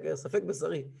ספק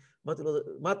בשרי. אמרתי לו,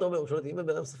 מה אתה אומר? הוא שואל אותי, אם בן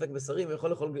אדם ספק בשרי, הוא יכול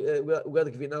לאכול עוגת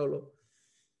גבינה או לא?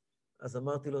 אז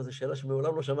אמרתי לו, זו שאלה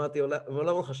שמעולם לא שמעתי,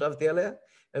 מעולם לא חשבתי עליה,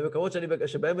 במקומות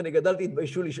שבהם אני גדלתי,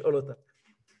 התביישו לשאול אותה.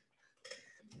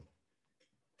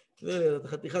 אתה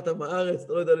חתיכת עם הארץ,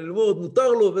 אתה לא יודע ללמוד, מותר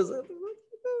לו וזה.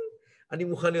 אני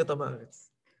מוכן להיות עם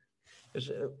הארץ.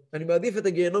 אני מעדיף את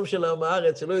הגיהנום של עם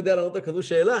הארץ, שלא יודע לענות על כזו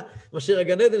שאלה, מאשר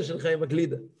הגן עדן שלך עם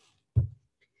הגלידה.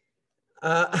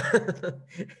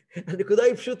 הנקודה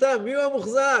היא פשוטה, מי הוא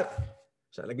המוחזק?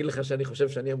 עכשיו, להגיד לך שאני חושב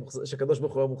שקדוש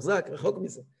ברוך הוא המוחזק, רחוק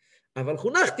מזה. אבל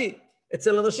חונכתי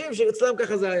אצל אנשים שאצלם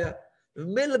ככה זה היה.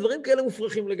 ומילא דברים כאלה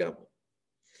מופרכים לגמרי.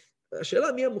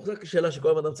 השאלה מי המוחזק היא שאלה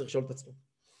שכל אדם צריך לשאול את עצמו.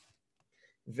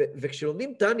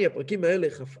 וכשלומדים תניא, הפרקים האלה,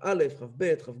 כ"א,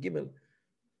 כ"ב, כ"ג,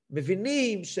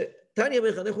 מבינים שתניא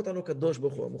מחנך אותנו קדוש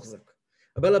ברוך הוא המוחזק.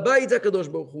 אבל הבית זה הקדוש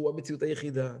ברוך הוא, המציאות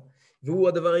היחידה, והוא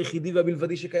הדבר היחידי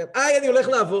והבלבדי שקיים. אני הולך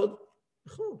לעבוד.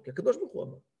 נכון, כי הקדוש ברוך הוא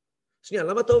אמר. שנייה,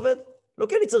 למה אתה עובד? לא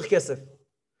כי אני צריך כסף.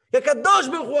 כי הקדוש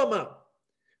ברוך הוא אמר.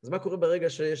 אז מה קורה ברגע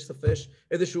שיש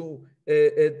איזשהו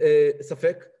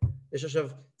ספק? יש עכשיו,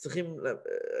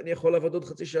 אני יכול לעבוד עוד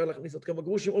חצי שעה להכניס עוד כמה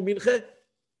גרושים או מנחה?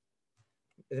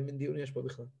 איזה מין דיון יש פה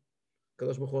בכלל?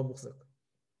 הקדוש ברוך הוא המוחזק.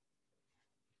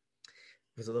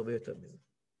 וזה עוד הרבה יותר מזה.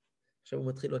 עכשיו הוא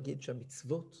מתחיל להגיד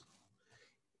שהמצוות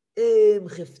הם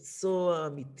חפצו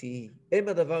האמיתי, הם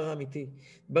הדבר האמיתי.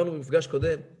 דיברנו במפגש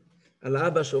קודם על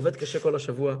האבא שעובד קשה כל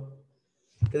השבוע,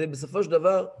 כדי בסופו של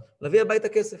דבר להביא הביתה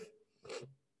כסף.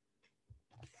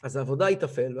 אז העבודה היא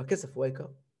תפל, והכסף הוא העיקר.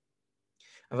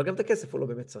 אבל גם את הכסף הוא לא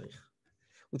באמת צריך.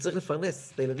 הוא צריך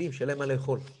לפרנס את הילדים שאין להם מה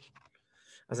לאכול.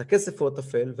 אז הכסף הוא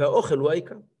הטפל, והאוכל הוא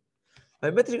העיקר.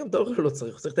 האמת היא שגם את האוכל הוא לא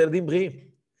צריך, הוא צריך את הילדים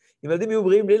בריאים. אם ילדים יהיו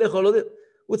בריאים בלי לאכול,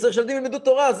 הוא צריך שילדים ילמדו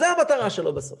תורה, זה המטרה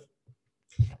שלו בסוף.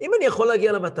 אם אני יכול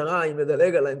להגיע למטרה, אם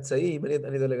לדלג על האמצעים, אני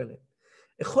אדלג עליהם.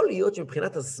 יכול להיות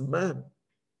שמבחינת הזמן,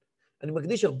 אני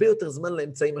מקדיש הרבה יותר זמן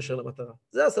לאמצעים מאשר למטרה.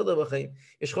 זה הסדר בחיים.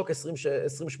 יש חוק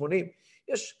 2080,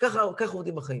 יש ככה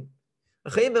עובדים בחיים.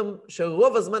 החיים הם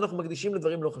שרוב הזמן אנחנו מקדישים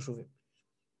לדברים לא חשובים.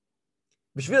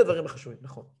 בשביל הדברים החשובים,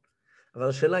 נכון. אבל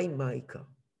השאלה היא מה העיקר.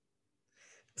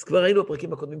 אז כבר ראינו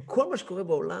בפרקים הקודמים, כל מה שקורה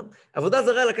בעולם, עבודה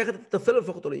זרה לקחת את הטפל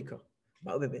ולהפוך אותו לעיקר.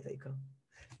 מה באמת העיקר?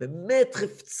 באמת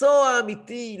חפצו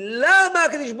האמיתי, למה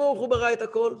הקדוש ברוך הוא ברא את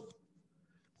הכל?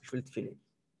 בשביל תפילין,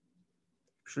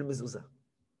 בשביל מזוזה.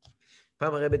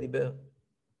 פעם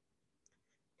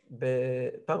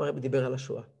הרב דיבר על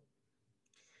השואה.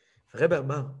 הרב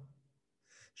אמר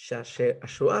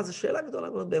שהשואה זו שאלה גדולה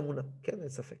מאוד באמונה, כן, אין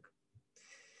ספק.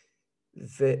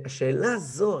 והשאלה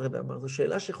הזו, הרב אמר, זו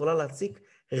שאלה שיכולה להציק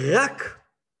רק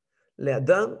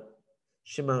לאדם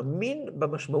שמאמין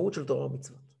במשמעות של תורה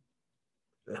ומצוות.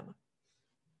 למה?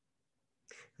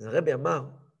 אז הרב אמר,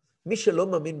 מי שלא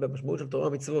מאמין במשמעות של תורה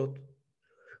ומצוות,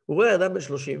 הוא רואה אדם בן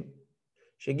 30,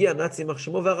 שהגיע נאצי יימח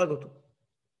שמו והרג אותו.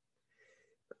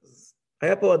 אז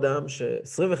היה פה אדם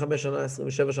ש25 שנה,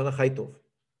 27 שנה חי טוב.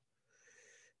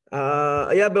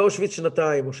 היה באושוויץ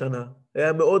 2 או שנה,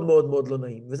 היה מאוד מאוד מאוד לא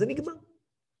נעים, וזה נגמר.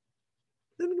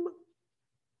 זה נגמר.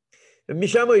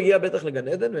 ומשם הוא הגיע בטח לגן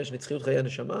עדן, ויש נצחיות חיי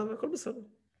הנשמה, והכל בסדר.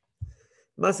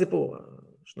 מה הסיפור?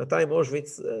 2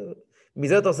 באושוויץ,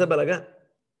 מזה אתה עושה בלגן.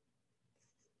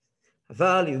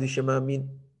 אבל יהודי שמאמין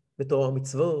בתורה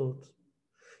ומצוות,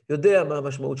 יודע מה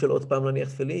המשמעות של עוד פעם להניח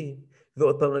תפילין,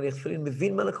 ועוד פעם להניח תפילין,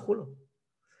 מבין מה לקחו לו.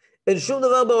 אין שום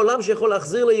דבר בעולם שיכול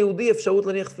להחזיר ליהודי אפשרות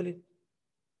להניח תפילין.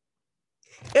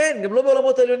 אין, גם לא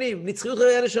בעולמות העליונים, נצחיות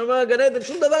חיי הנשמה, גן עדן,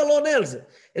 שום דבר לא עונה על זה.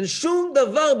 אין שום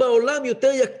דבר בעולם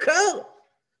יותר יקר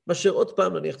מאשר עוד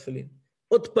פעם להניח תפילין.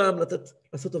 עוד פעם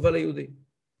לעשות טובה ליהודי.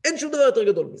 אין שום דבר יותר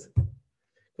גדול מזה.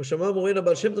 כמו שאמר מורנו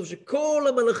הבעל שם טוב, שכל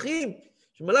המלאכים,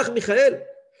 שמלאך מיכאל,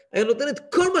 היה נותן את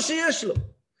כל מה שיש לו,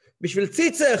 בשביל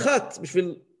ציצה אחת,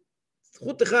 בשביל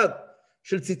זכות אחד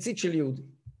של ציצית של יהודי.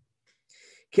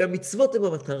 כי המצוות הן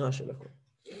המטרה של הכל.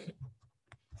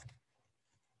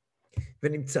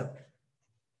 ונמצא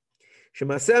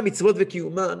שמעשה המצוות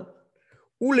וקיומן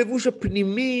הוא לבוש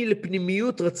הפנימי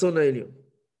לפנימיות רצון העליון.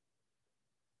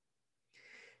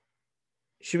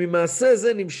 שממעשה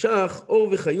זה נמשך אור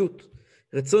וחיות,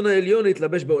 רצון העליון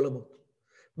להתלבש בעולמות.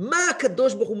 מה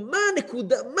הקדוש ברוך הוא, מה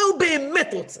הנקודה, מה הוא באמת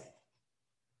רוצה?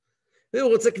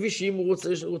 הוא רוצה כבישים, הוא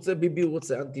רוצה ביבי, הוא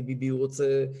רוצה אנטי ביבי, הוא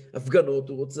רוצה הפגנות,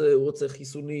 הוא רוצה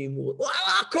חיסונים,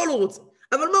 הכל הוא רוצה.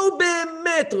 אבל מה הוא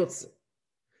באמת רוצה?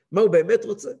 מה הוא באמת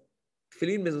רוצה?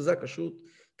 תפילין, מזוזה, כשרות,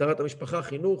 טהרת המשפחה,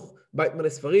 חינוך, בית מלא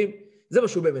ספרים, זה מה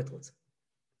שהוא באמת רוצה.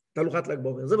 תהלוכת ל"ג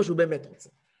בעומר, זה מה שהוא באמת רוצה.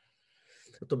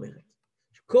 זאת אומרת,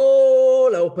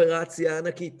 כל האופרציה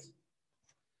הענקית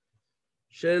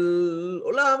של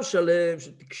עולם שלם,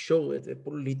 של תקשורת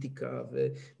ופוליטיקה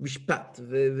ומשפט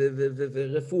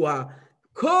ורפואה,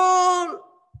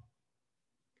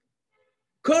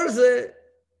 כל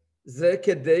זה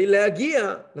כדי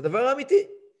להגיע לדבר האמיתי.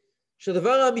 שהדבר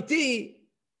האמיתי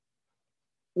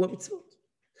הוא המצוות.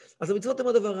 אז המצוות הן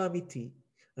הדבר האמיתי.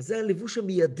 אז זה הלבוש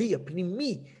המיידי,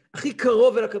 הפנימי, הכי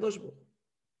קרוב אל הקדוש ברוך הוא.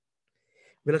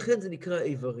 ולכן זה נקרא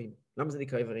איברים. למה זה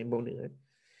נקרא איברים? בואו נראה.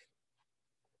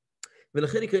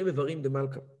 ולכן נקראים איברים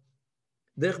דמלכה.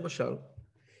 דרך משל,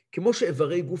 כמו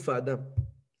שאיברי גוף האדם,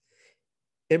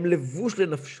 הם לבוש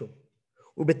לנפשו,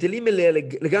 ובטלים אליה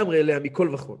לגמרי אליה מכל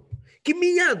וכל. כי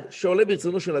מיד שעולה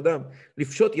ברצונו של אדם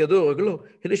לפשוט ידו או רגלו,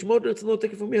 הן נשמעות לרצונו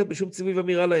תקף ומיד, בשום ציווי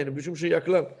ואמירה להן, בשום שיהיה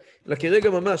כלל, אלא כרגע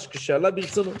ממש, כשעלה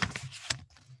ברצונו.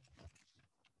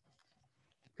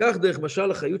 כך דרך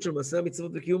משל החיות של מעשה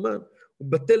המצוות וקיומן,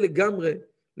 הוא בטל לגמרי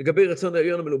לגבי רצון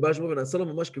העליון המלובש בו, ונעשה לו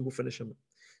ממש כגוף הנשמה.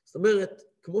 זאת אומרת,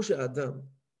 כמו שהאדם,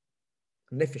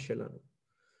 הנפש שלנו,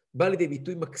 בא לידי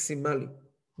ביטוי מקסימלי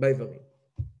באיברים.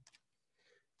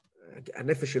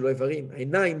 הנפש שלו איברים,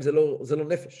 העיניים זה לא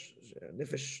נפש,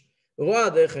 הנפש רואה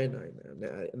דרך העיניים,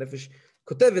 הנפש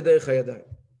כותבת דרך הידיים.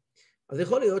 אז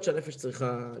יכול להיות שהנפש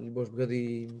צריכה ללבוש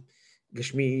בגדים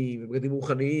גשמיים, ובגדים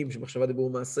רוחניים, שמחשבה דיבור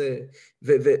מעשה,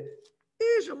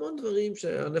 ויש המון דברים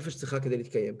שהנפש צריכה כדי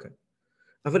להתקיים כאן.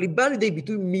 אבל היא באה לידי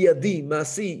ביטוי מיידי,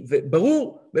 מעשי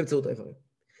וברור באמצעות האיברים.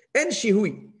 אין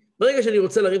שיהוי. ברגע שאני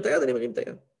רוצה להרים את היד, אני מרים את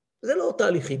היד. זה לא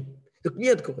תהליכים, זה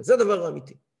מיד קורה, זה הדבר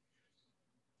האמיתי.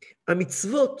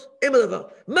 המצוות הם הדבר.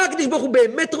 מה הקדוש ברוך הוא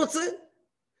באמת רוצה?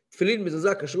 תפילין, מזוזה,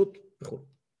 כשרות וכו'.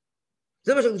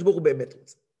 זה מה שהקדוש ברוך הוא באמת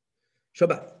רוצה.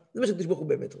 שבת. זה מה שקדוש ברוך הוא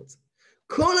באמת רוצה.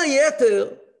 כל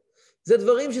היתר זה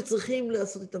דברים שצריכים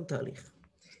לעשות איתם תהליך.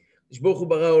 קדוש ברוך הוא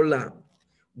ברא עולם,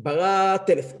 ברא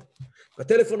טלפון.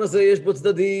 בטלפון הזה יש בו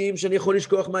צדדים שאני יכול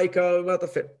לשכוח מה העיקר ומה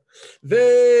הטפל.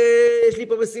 ויש לי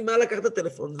פה משימה לקחת את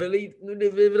הטלפון,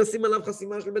 ולשים עליו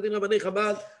חסימה של בית דין רבני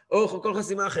חב"ד, או כל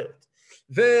חסימה אחרת.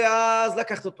 ואז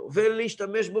לקחת אותו,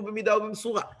 ולהשתמש בו במידה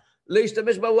ובמשורה.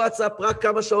 להשתמש בוואטסאפ רק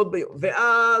כמה שעות ביום.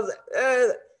 ואז,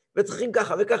 וצריכים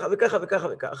ככה וככה וככה וככה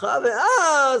וככה,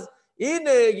 ואז,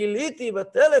 הנה גיליתי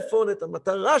בטלפון את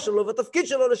המטרה שלו והתפקיד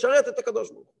שלו לשרת את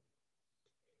הקדוש ברוך הוא.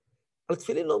 על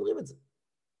תפילין לא אומרים את זה.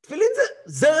 תפילין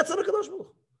זה רצון הקדוש ברוך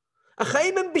הוא.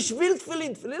 החיים הם בשביל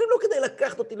תפילין. תפילין הם לא כדי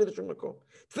לקחת אותי לאיזשהו מקום.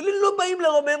 תפילין לא באים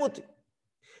לרומם אותי.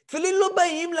 תפילין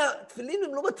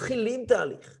הם לא מתחילים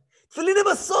תהליך. תפילין הם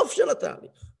הסוף של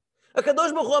התהליך.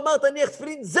 הקדוש ברוך הוא אמר, תניח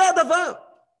תפילין, זה הדבר.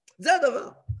 זה הדבר.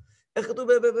 איך כתוב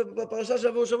בפרשה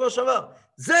שבוע שעבר?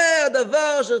 זה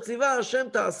הדבר אשר ציווה השם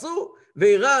תעשו,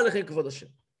 וירא עליכם כבוד השם.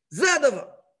 זה הדבר.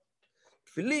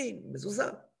 תפילין, מזוזה.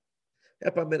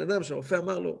 היה פעם בן אדם שהרופא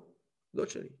אמר לו, דוד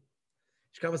שלי,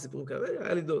 יש כמה סיפורים כאלה,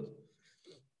 היה לי דוד.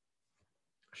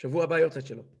 השבוע הבא יורצייט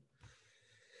שלו.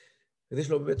 הקדיש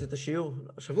לו באמת את השיעור,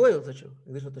 השבוע יורצייט שלו,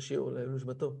 הקדיש לו את השיעור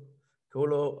לנשמתו. קראו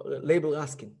לו לייבל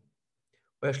רסקין.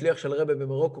 הוא היה שליח של רבי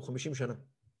במרוקו 50 שנה.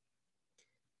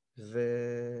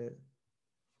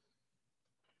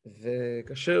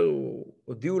 וכאשר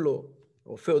הודיעו לו,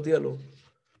 הרופא הודיע לו,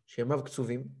 שימיו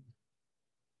קצובים,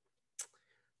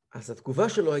 אז התגובה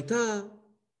שלו הייתה,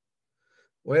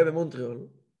 הוא היה במונטריאול,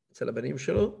 אצל הבנים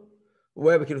שלו, הוא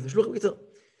היה בכאילו תשלוח בקיצור,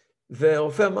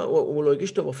 והרופא אמר, הוא לא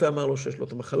הרגיש טוב, הרופא אמר לו שיש לו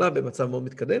את המחלה במצב מאוד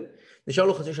מתקדם, נשאר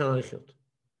לו 0.5 שנה לחיות.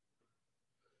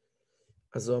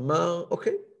 אז הוא אמר,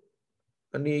 אוקיי,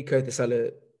 אני כעת אסע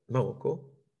למרוקו,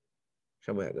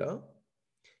 שם הוא היה גר,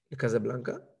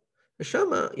 לקזבלנקה, ושם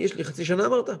יש לי 0.5 שנה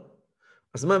אמרת.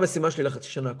 אז מה המשימה שלי ל0.5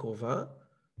 שנה הקרובה?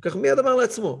 כך מיד אמר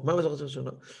לעצמו, מה המשימה 0.5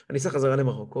 שנה? אני אסע חזרה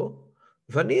למרוקו,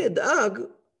 ואני אדאג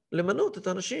למנות את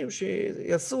האנשים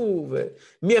שיעשו,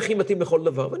 ומי הכי מתאים לכל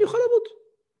דבר, ואני אוכל לעבוד.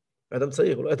 האדם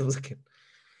צעיר, הוא לא אדם זקן.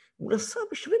 הוא נסע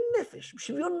בשביל נפש,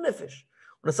 בשוויון נפש.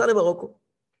 הוא נסע למרוקו,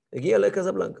 הגיע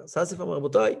לקזבלנקה, עשה אסף, אמר,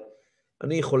 רבותיי,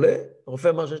 אני חולה, הרופא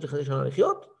אמר שיש לי 0.5 שנה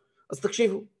לחיות, אז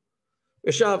תקשיבו.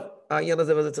 ישב, העניין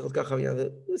הזה וזה צריך להיות ככה,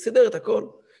 סידר את הכל,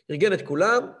 ארגן את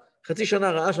כולם, 0.5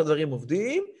 שנה ראה שהדברים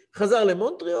עובדים, חזר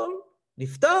למונטריאול,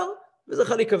 נפטר,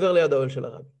 וזכה להיקבר ליד האוהל של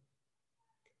הרבי.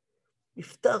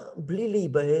 נפטר בלי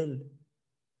להיבהל.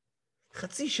 0.5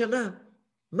 שנה,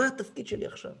 מה התפקיד שלי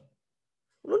עכשיו?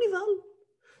 הוא לא נבהל.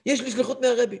 יש לי שליחות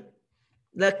מהרבי,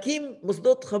 להקים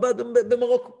מוסדות חב"ד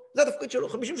במרוקו. זה התפקיד שלו,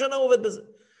 50 שנה הוא עובד בזה.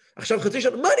 עכשיו 0.5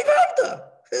 שנה, מה נבהלת?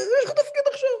 יש לך תפקיד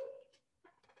עכשיו.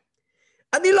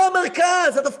 אני לא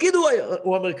המרכז, התפקיד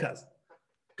הוא המרכז.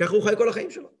 ככה הוא חי כל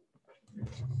החיים שלו.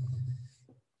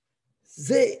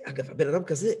 זה, אגב, הבן אדם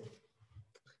כזה,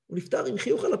 הוא נפטר עם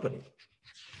חיוך על הפנים.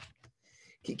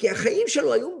 כי החיים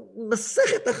שלו היו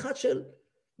מסכת אחת של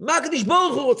מה הקדוש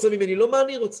ברוך הוא רוצה ממני, לא מה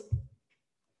אני רוצה.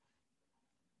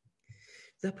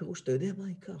 זה הפירוש, אתה יודע מה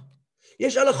העיקר.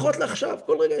 יש הלכות לעכשיו,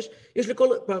 כל רגע יש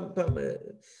לכל, פעם,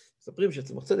 מספרים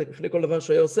שצמח צדק, לפני כל דבר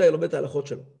שהוא היה עושה, היה לומד את ההלכות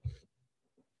שלו.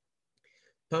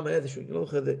 פעם היה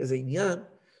איזה עניין,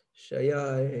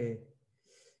 שהיה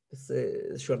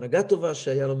איזושהי הנהגה טובה,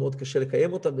 שהיה לו מאוד קשה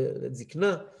לקיים אותה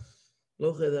לזקנה,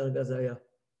 לא זוכר איזה הרגע זה היה.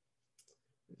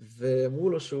 ואמרו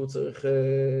לו שהוא צריך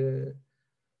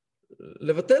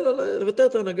לבטל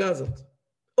את ההנהגה הזאת.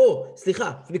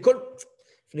 סליחה,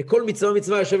 לפני כל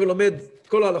מצווה יושב ולומד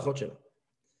כל ההלכות שלה.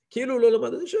 כאילו הוא לא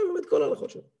למד, אז יושב ולומד כל ההלכות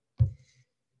שלה.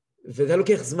 וזה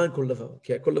לוקח זמן כל דבר,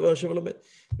 כי כל דבר יושב ולומד.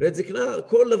 ואת זקנה,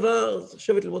 כל דבר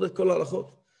יושבת ללמוד את כל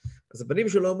ההלכות. אז הבנים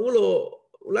שלו אמרו לו,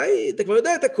 אולי אתה כבר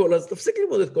יודע את הכל, אז תפסיק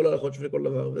ללמוד את כל ההלכות לפני כל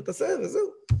דבר, ותעשה,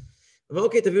 וזהו. אמר,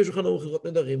 אוקיי, תביאו שולחן ערוך הלכות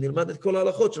נדרים, נלמד את כל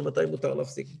ההלכות של מתי מותר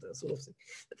להפסיק, מתי אסור להפסיק.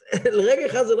 לרגע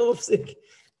אחד זה לא מפסיק.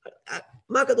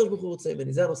 מה הקדוש ברוך הוא רוצה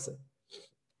ממני? זה הנושא.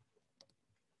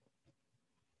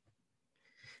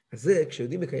 אז זה,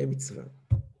 כשיודעים לקיים מצווה,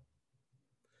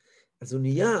 אז הוא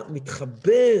נהיה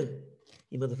מתחבר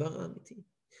עם הדבר האמיתי.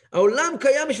 העולם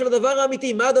קיים בשביל הדבר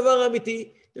האמיתי. מה הדבר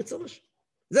האמיתי? רצון השם.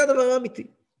 זה הדבר האמיתי.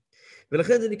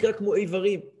 ולכן זה נקרא כמו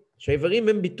איברים, שהאיברים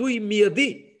הם ביטוי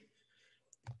מיידי.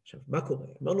 עכשיו, מה קורה?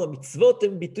 אמרנו, המצוות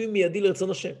הם ביטוי מיידי לרצון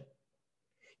השם.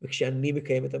 וכשאני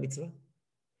מקיים את המצווה,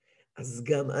 אז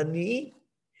גם אני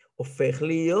הופך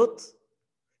להיות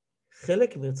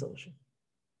חלק מרצון השם.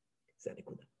 זה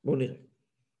הנקודה. בואו נראה.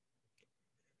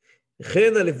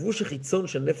 וכן הלבוש החיצון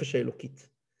של נפש האלוקית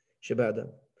שבאדם,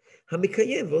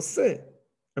 המקיים ועושה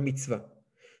המצווה,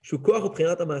 שהוא כוח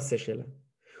ובחינת המעשה שלה,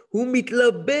 הוא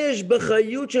מתלבש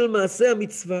בחיות של מעשה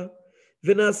המצווה,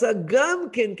 ונעשה גם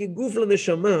כן כגוף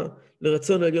לנשמה,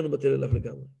 לרצון העליון ובטל אליו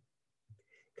לגמרי.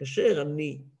 כאשר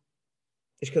אני,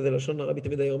 יש כזה לשון הרבי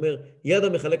תמיד היה אומר, יד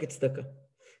המחלקת צדקה.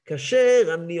 כאשר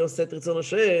אני עושה את רצון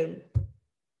השם,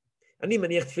 אני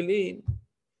מניח תפילין,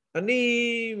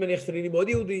 אני מניח תפילין עם עוד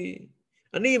יהודי,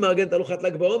 אני מארגן את ארוחת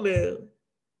ל"ג בעומר,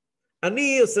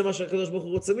 אני עושה מה שהקדוש ברוך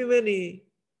הוא רוצה ממני.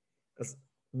 אז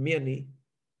מי אני?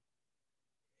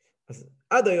 אז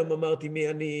עד היום אמרתי מי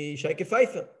אני, שייקה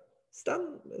פייפר, סתם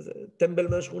איזה טמבל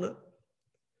מהשכונה.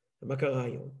 ומה קרה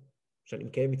היום? שאני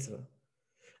מקיים מצווה.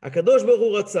 הקדוש ברוך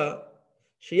הוא רצה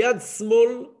שיד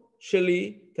שמאל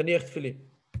שלי תניח תפילין.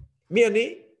 מי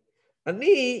אני?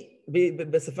 אני,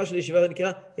 בשפה של ישיבה זה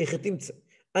נקרא, איך תמצא.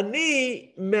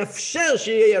 אני מאפשר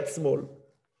שיהיה יד שמאל,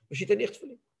 ושהיא תניח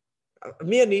תפילין.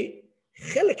 מי אני?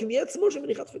 חלק מיד שמאל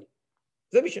שמניחה תפילין.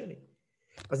 זה מי שאני.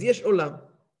 אז יש עולם,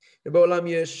 ובעולם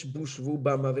יש בוש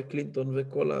ואובמה וקלינטון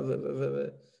וקולה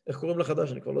איך קוראים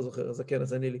לחדש? אני כבר לא זוכר, אז כן,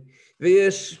 אז אני לי.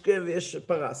 ויש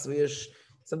פרס, ויש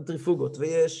סנטריפוגות,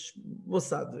 ויש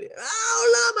מוסד,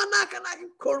 העולם ענק, ענק,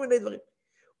 כל מיני דברים.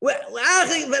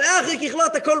 ולאחרי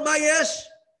ככלות הכל מה יש?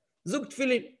 זוג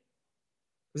תפילין.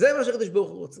 זה מה שהקדוש ברוך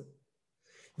הוא רוצה.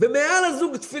 ומעל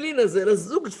הזוג תפילין הזה,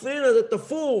 לזוג תפילין הזה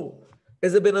תפור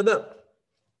איזה בן אדם.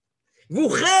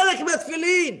 והוא חלק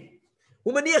מהתפילין.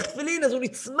 הוא מניח תפילין, אז הוא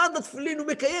נצמד לתפילין, הוא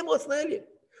מקיים רצון העליון.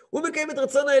 הוא מקיים את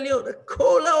רצון העליון.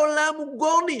 כל העולם הוא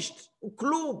גורנישט, הוא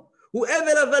כלום. הוא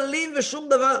אבל הבלים ושום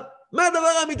דבר. מה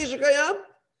הדבר האמיתי שקיים?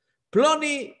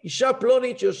 פלוני, אישה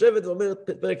פלונית שיושבת ואומרת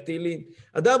פרק תהילים.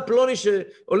 אדם פלוני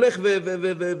שהולך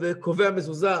וקובע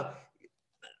מזוזה.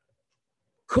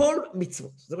 כל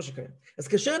מצוות, זה מה שקיים. אז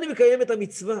כאשר אני מקיים את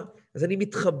המצווה, אז אני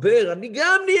מתחבר, אני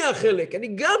גם נהיה חלק,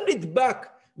 אני גם נדבק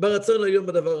ברצון העליון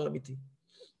בדבר האמיתי.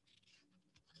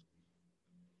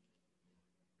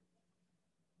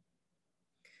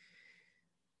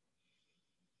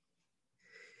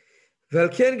 ועל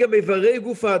כן גם איברי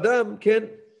גוף האדם, כן,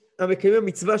 המקיימים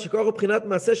המצווה שכוח ובחינת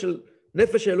מעשה של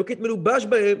נפש האלוקית מלובש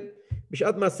בהם,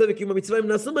 בשעת מעשה וקיום המצווה, הם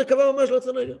נעשו מרכבה ממש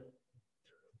לרצון העליון.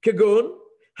 כגון,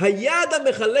 היד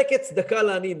המחלקת צדקה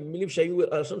לעניים, מילים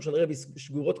שהיו הלשון של הרבי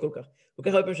שגורות כל כך. כל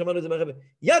כך הרבה פעמים שמענו את זה מהרבי.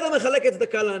 יד המחלקת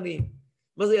צדקה לעניים.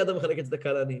 מה זה יד המחלקת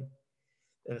צדקה לעניים?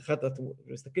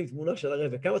 מסתכלים תמונה של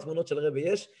הרבי, כמה תמונות של הרבי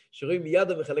יש שרואים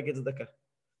יד המחלקת צדקה.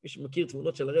 מי שמכיר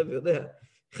תמונות של הרבי יודע,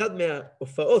 אחד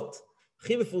מההופעות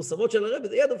הכי מפורסמות של הרבי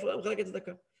זה יד המחלקת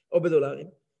צדקה. או בדולרים,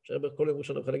 שהרבי כל יום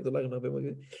ראשון מחלק דולרים הרבה מאוד,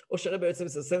 או שהרבי בעצם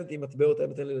מססמת עם מטבעות היה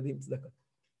נותן לילדים צדקה.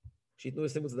 שיתנו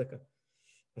ישימו צדקה.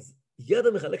 אז יד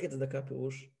המחלקת צדקה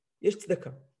פירוש, יש צדקה.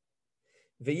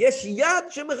 ויש יד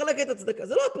שמחלקת את הצדקה.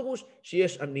 זה לא הפירוש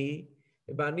שיש אני,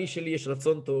 ובאני שלי יש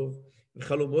רצון טוב,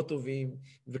 וחלומות טובים,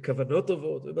 וכוונות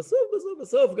טובות,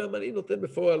 ובסוף גם אני נותן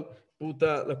בפועל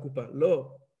פרוטה לקופה.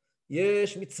 לא.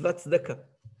 יש מצוות צדקה.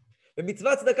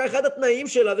 ומצוות צדקה, אחד התנאים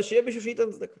שלה זה שיהיה מישהו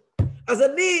שייתן צדקה. אז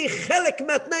אני חלק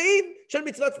מהתנאים של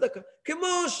מצוות צדקה. כמו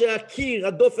שהקיר,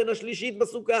 הדופן השלישית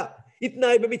בסוכה, היא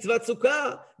תנאי במצוות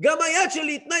סוכה, גם היד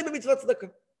שלי היא תנאי במצוות צדקה.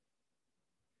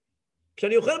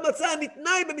 כשאני אוכל מצה, אני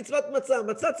תנאי במצוות מצה.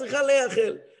 מצה צריכה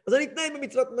להאכל, אז אני תנאי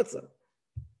במצוות מצה.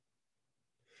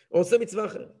 או עושה מצווה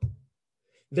אחרת.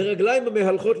 ורגליים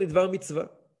המהלכות לדבר מצווה.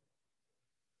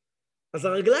 אז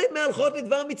הרגליים מהלכות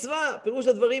לדבר מצווה. פירוש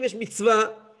לדברים יש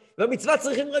מצווה, והמצווה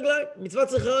צריכים רגליים. מצווה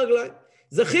צריכה רגליים.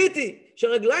 זכיתי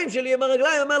שהרגליים שלי הם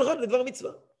הרגליים המהלכות לדבר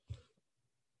מצווה.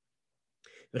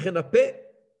 וכן הפה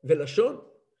ולשון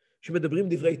שמדברים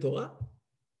דברי תורה,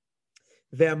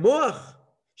 והמוח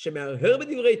שמהרהר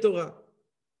בדברי תורה,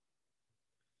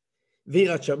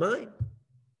 ויראת שמיים,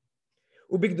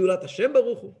 ובגדולת השם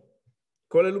ברוך הוא,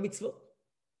 כל אלו מצוות.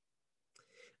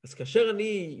 אז כאשר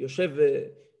אני יושב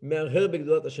ומהרהר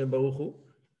בגדולת השם ברוך הוא,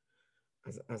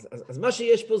 אז מה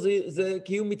שיש פה זה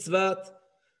קיום מצוות,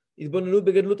 התבוננות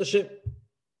בגדלות השם.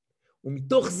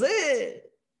 ומתוך זה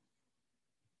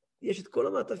יש את כל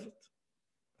המעטפת.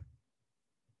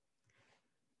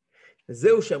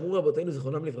 וזהו שאמרו רבותינו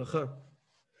זכרונם לברכה,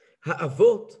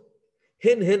 האבות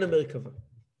הן המרכבה.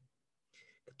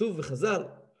 כתוב בחז"ל,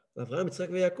 לאברהם, יצחק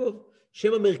ויעקב,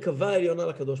 שם המרכבה העליונה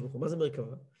לקדוש ברוך הוא. מה זה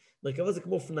מרכבה? מרכבה זה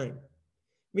כמו אופניים.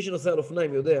 מי שנוסע על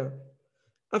אופניים יודע,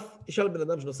 תשאל בן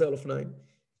אדם שנוסע על אופניים,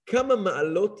 כמה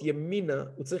מעלות ימינה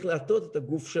הוא צריך להטות את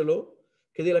הגוף שלו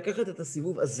כדי לקחת את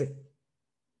הסיבוב הזה.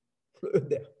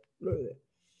 לא יודע.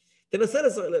 תנסה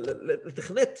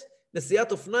לתכנת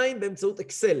נסיעת אופניים באמצעות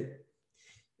אקסל.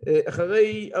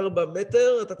 אחרי 4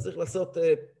 מטר אתה צריך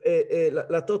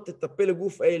להטות את הפלג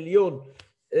גוף העליון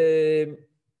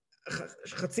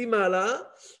חצי מעלה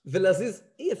ולהזיז,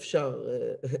 אי אפשר,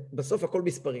 בסוף הכל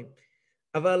מספרים.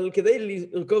 אבל כדי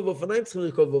לרכוב באופניים צריכים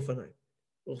לרכוב באופניים.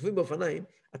 רוכבים באופניים,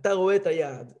 אתה רואה את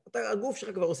היעד, הגוף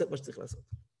שלך כבר עושה את מה שצריך לעשות.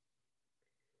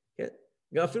 כן?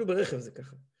 גם אפילו ברכב זה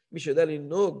ככה. מי שיודע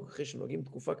לנהוג, אחרי שנוהגים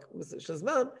תקופה של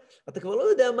זמן, אתה כבר לא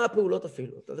יודע מה הפעולות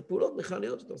אפילו. זה פעולות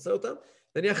מכניות שאתה עושה אותן,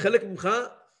 נניח חלק ממך,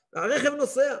 הרכב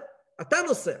נוסע, אתה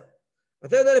נוסע.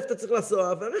 אתה יודע איפה אתה צריך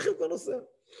לנסוע, והרכב כבר נוסע.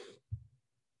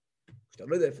 כשאתה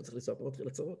לא יודע איפה צריך לנסוע, אתה מתחיל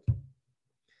לצרות.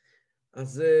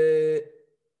 אז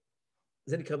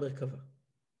זה נקרא מרכבה.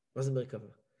 מה זה מרכבה?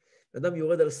 האדם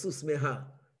יורד על סוס מההר.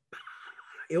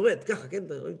 יורד ככה, כן?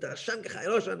 אתה רואים את העשן ככה,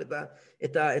 לא עשן,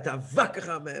 את האבק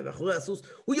ככה מאחורי הסוס.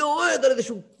 הוא יורד על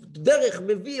איזשהו דרך,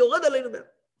 מביא, יורד עלינו.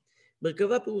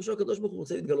 מרכבה פירושו הקדוש ברוך הוא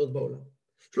רוצה להתגלות בעולם.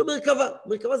 יש לו מרכבה,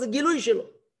 מרכבה זה גילוי שלו.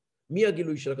 מי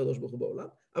הגילוי של הקדוש ברוך הוא בעולם?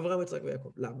 אברהם, יצחק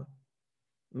ויעקב. למה?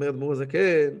 אומר אדמו"ר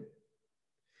הזקן,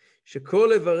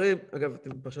 שכל איבריהם, אגב,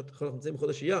 אתם פרשת, אנחנו נמצאים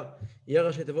בחודש אייר, אייר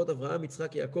ראשי תיבות אברהם,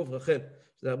 יצחק, יעקב, רחל,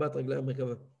 שזה 4 רגלי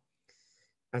המרכבה.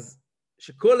 אז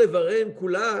שכל איבריהם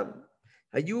כולם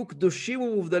היו קדושים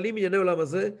ומובדלים מענייני עולם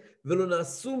הזה, ולא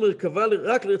נעשו מרכבה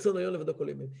רק לרצון העליון לבדו כל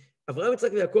ימיהם. אברהם,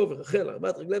 יצחק ויעקב ורחל, 4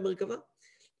 רגלי המרכבה,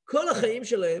 כל החיים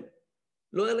שלהם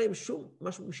לא היה להם שום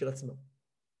משהו משל עצמם.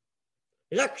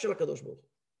 רק של הקדוש ברוך הוא.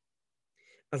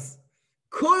 אז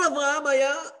כל אברהם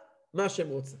היה מה השם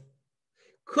רוצה.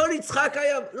 כל יצחק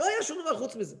היה, לא היה שום דבר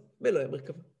חוץ מזה. לא היה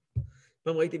מרכבה.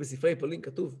 פעם ראיתי בספרי פולין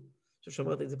כתוב, עכשיו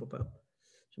שמרתי את זה פה פעם,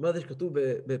 שמרתי שכתוב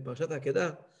בפרשת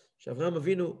העקדה, שאברהם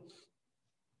אבינו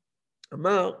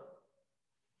אמר,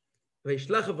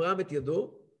 וישלח אברהם את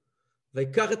ידו,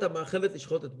 ויקח את המאכלת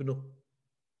לשחוט את בנו.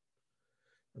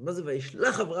 מה זה?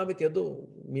 וישלח אברהם את ידו,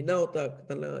 הוא מינה אותה,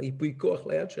 נתן לה ייפוי כוח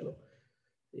ליד שלו.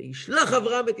 וישלח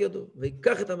אברהם את ידו,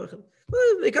 ויקח את המאכלת.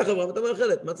 ויקח אברהם את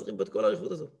המאכלת, מה צריכים פה את כל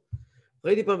האריכות הזאת?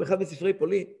 ראיתי פעם אחד מספרי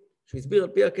פולין, שהוא הסביר על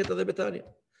פי הקטע הזה בתניא,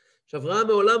 שאברהם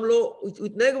מעולם לא, הוא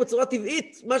התנהג בצורה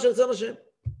טבעית, מה שרצון השם.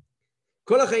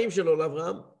 כל החיים שלו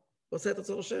לאברהם, הוא עושה את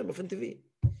רצון השם באופן טבעי.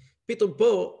 פתאום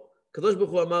פה, הקדוש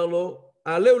ברוך הוא אמר לו,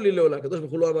 העלהו לי לעולה, הקדוש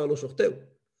ברוך הוא לא אמר לו שוחטהו.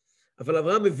 אבל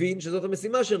אברהם מבין שזאת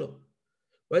המשימה שלו.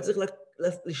 הוא היה צריך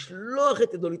לשלוח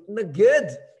את ידו, להתנגד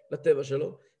לטבע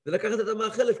שלו, ולקחת את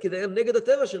המאכלת כדי היה נגד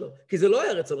הטבע שלו, כי זה לא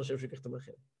היה רצון השם שיקח את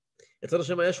המאכלת. רצון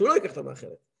השם היה שהוא לא ייקח את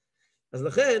המאכלת. אז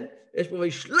לכן, יש פה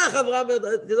וישלח אברהם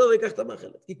את ידו ויקח את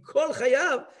המאכלת. כי כל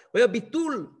חייו הוא היה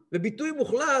ביטול וביטוי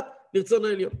מוחלט לרצון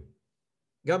העליון.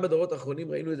 גם בדורות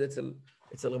האחרונים ראינו את זה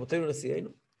אצל רבותינו נשיאינו.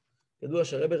 ידוע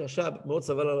שהרבי רש"ב מאוד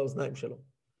סבל על האוזניים שלו.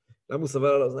 למה הוא סבל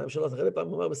על האוזניים שלו? אז הרבי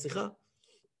פעם אמר בשיחה,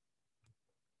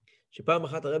 שפעם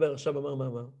אחת הרבי רש"ב אמר מה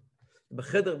אמר.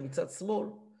 בחדר מצד שמאל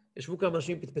ישבו כמה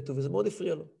אנשים פטפטו, וזה מאוד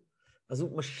הפריע לו. אז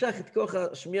הוא משך את כוח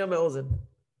השמיעה מהאוזן.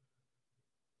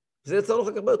 זה יצא לו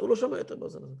אחר כך בעיות, הוא לא שמע יותר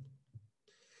באוזן הזה.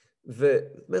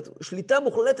 ובאמת, שליטה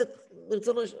מוחלטת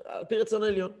על פי רצון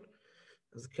העליון.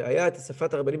 אז כשהיה את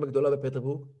אספת הרבנים הגדולה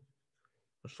בפטרבורג,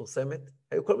 מפורסמת,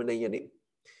 היו כל מיני עניינים.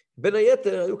 בין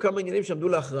היתר, היו כמה עניינים שעמדו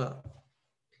להכרעה.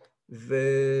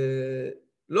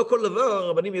 ולא כל דבר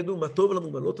הרבנים ידעו מה טוב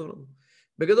לנו, מה לא טוב לנו.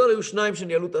 בגדול היו 2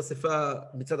 שניהלו את האספה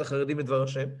מצד החרדים לדבר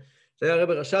השם. זה היה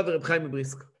רבי רש"ב ורב חיים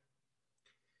מבריסק.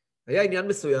 היה עניין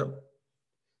מסוים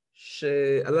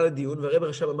שעלה לדיון, והרבי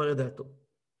רש"ב אמר את דעתו.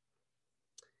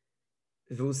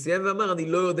 והוא סיים ואמר, אני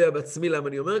לא יודע בעצמי למה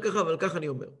אני אומר ככה, אבל ככה אני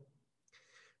אומר.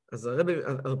 אז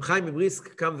הרב חיים מבריסק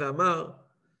קם ואמר,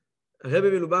 הרבי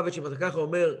מלובביץ', אם אתה ככה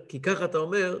אומר, כי ככה אתה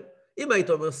אומר, אם היית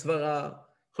אומר סברה,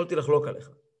 יכולתי לחלוק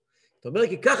עליך. אתה אומר,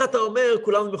 כי ככה אתה אומר,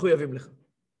 כולנו מחויבים לך.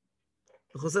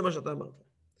 אנחנו עושים מה שאתה אמרת.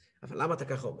 אבל למה אתה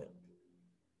ככה אומר?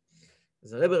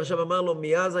 אז הרבי רש"ב אמר לו,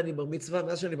 מאז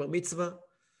שאני בר מצווה,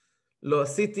 לא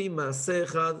עשיתי מעשה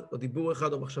אחד, או דיבור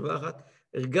אחד, או מחשבה אחת,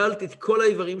 הרגלתי את כל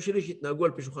האיברים שלי שהתנהגו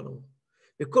על פי שולחן ערוך.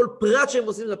 וכל פרט שהם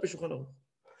עושים זה על פי שולחן ערוך.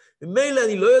 ומילא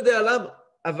אני לא יודע למה,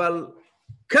 אבל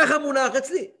ככה מונח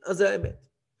אצלי, אז זה האמת.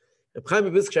 רב חיים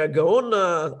מבריסק, כשהיה גאון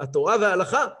התורה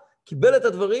וההלכה, קיבל את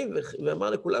הדברים ואמר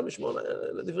לכולם לשמור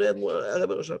לדברי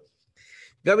הרבי רש"ב.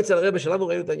 גם אצל הרבי שלנו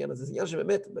ראינו את העניין הזה. זה עניין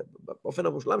שבאמת, באופן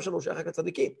המושלם שלנו, הוא שייך רק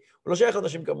לצדיקים. הוא לא שייך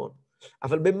לאנשים כמון.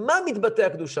 אבל במה מתבטא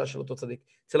הקדושה של אותו צדיק?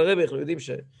 אצל הרבי אנחנו יודעים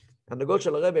שהנהגות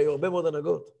של הרבי היו הרבה מאוד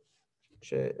הנהגות.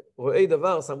 כשרואי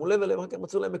דבר שמו לב אליהם, אחר כך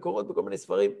מצאו להם מקורות בכל מיני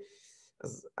ספרים.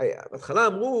 אז בהתחלה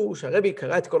אמרו שהרבי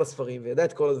קרא את כל הספרים וידע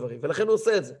את כל הדברים, ולכן הוא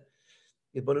עושה את זה.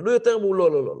 התבוננו יותר מול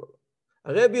לא.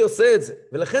 הרבי עושה את זה,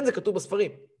 ולכן זה כתוב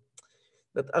בספרים.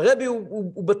 הרבי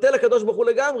הוא בטל הקדוש ברוך הוא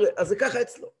לגמרי, אז זה ככה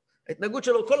אצלו. ההתנהגות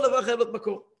שלו, כל דבר חייב להיות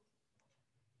מקור.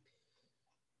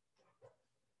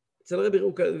 אצל הרבי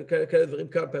ראו כאלה דברים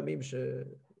כמה פעמים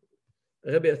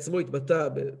שהרבי עצמו התבטא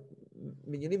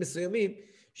בעניינים מסוימים,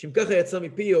 שאם ככה יצא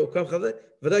מפי או כמה כזה,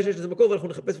 ודאי שיש לזה מקור ואנחנו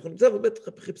נחפש ואנחנו נמצא, ובאמת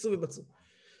חיפשו ומצאו.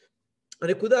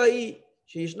 הנקודה היא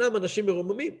שישנם אנשים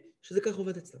מרוממים שזה ככה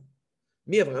עובד אצלם.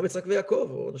 מאברהם, יצחק ויעקב,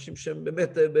 או אנשים שהם באמת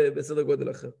בסדר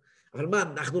גודל אחר. אבל מה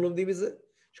אנחנו לומדים מזה?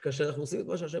 שכאשר אנחנו עושים את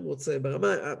מה שהשם רוצה,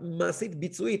 ברמה המעשית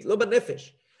ביצועית, לא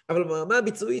בנפש, אבל ברמה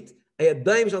הביצועית,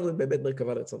 הידיים שלנו הם באמת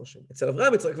מרכבה לרצון השם. אצל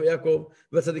אברהם, יצחק ויעקב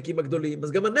והצדיקים הגדולים,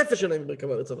 אז גם הנפש שלהם היא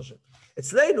מרכבה לרצון השם.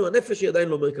 אצלנו הנפש היא עדיין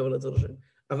לא מרכבה לרצון השם,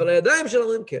 אבל הידיים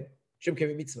שלנו הם כן, שהם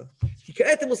מקיימים מצווה. כי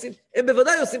כעת הם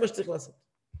בוודאי עושים מה שצריך לעשות.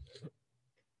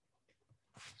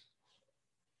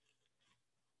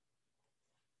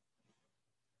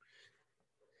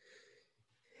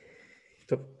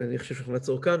 טוב, אני חושב שאנחנו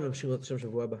נעצור כאן ונמשיך לראות השם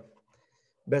שבוע הבא.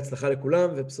 בהצלחה לכולם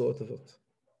ובשורות טובות.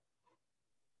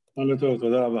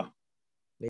 תודה רבה.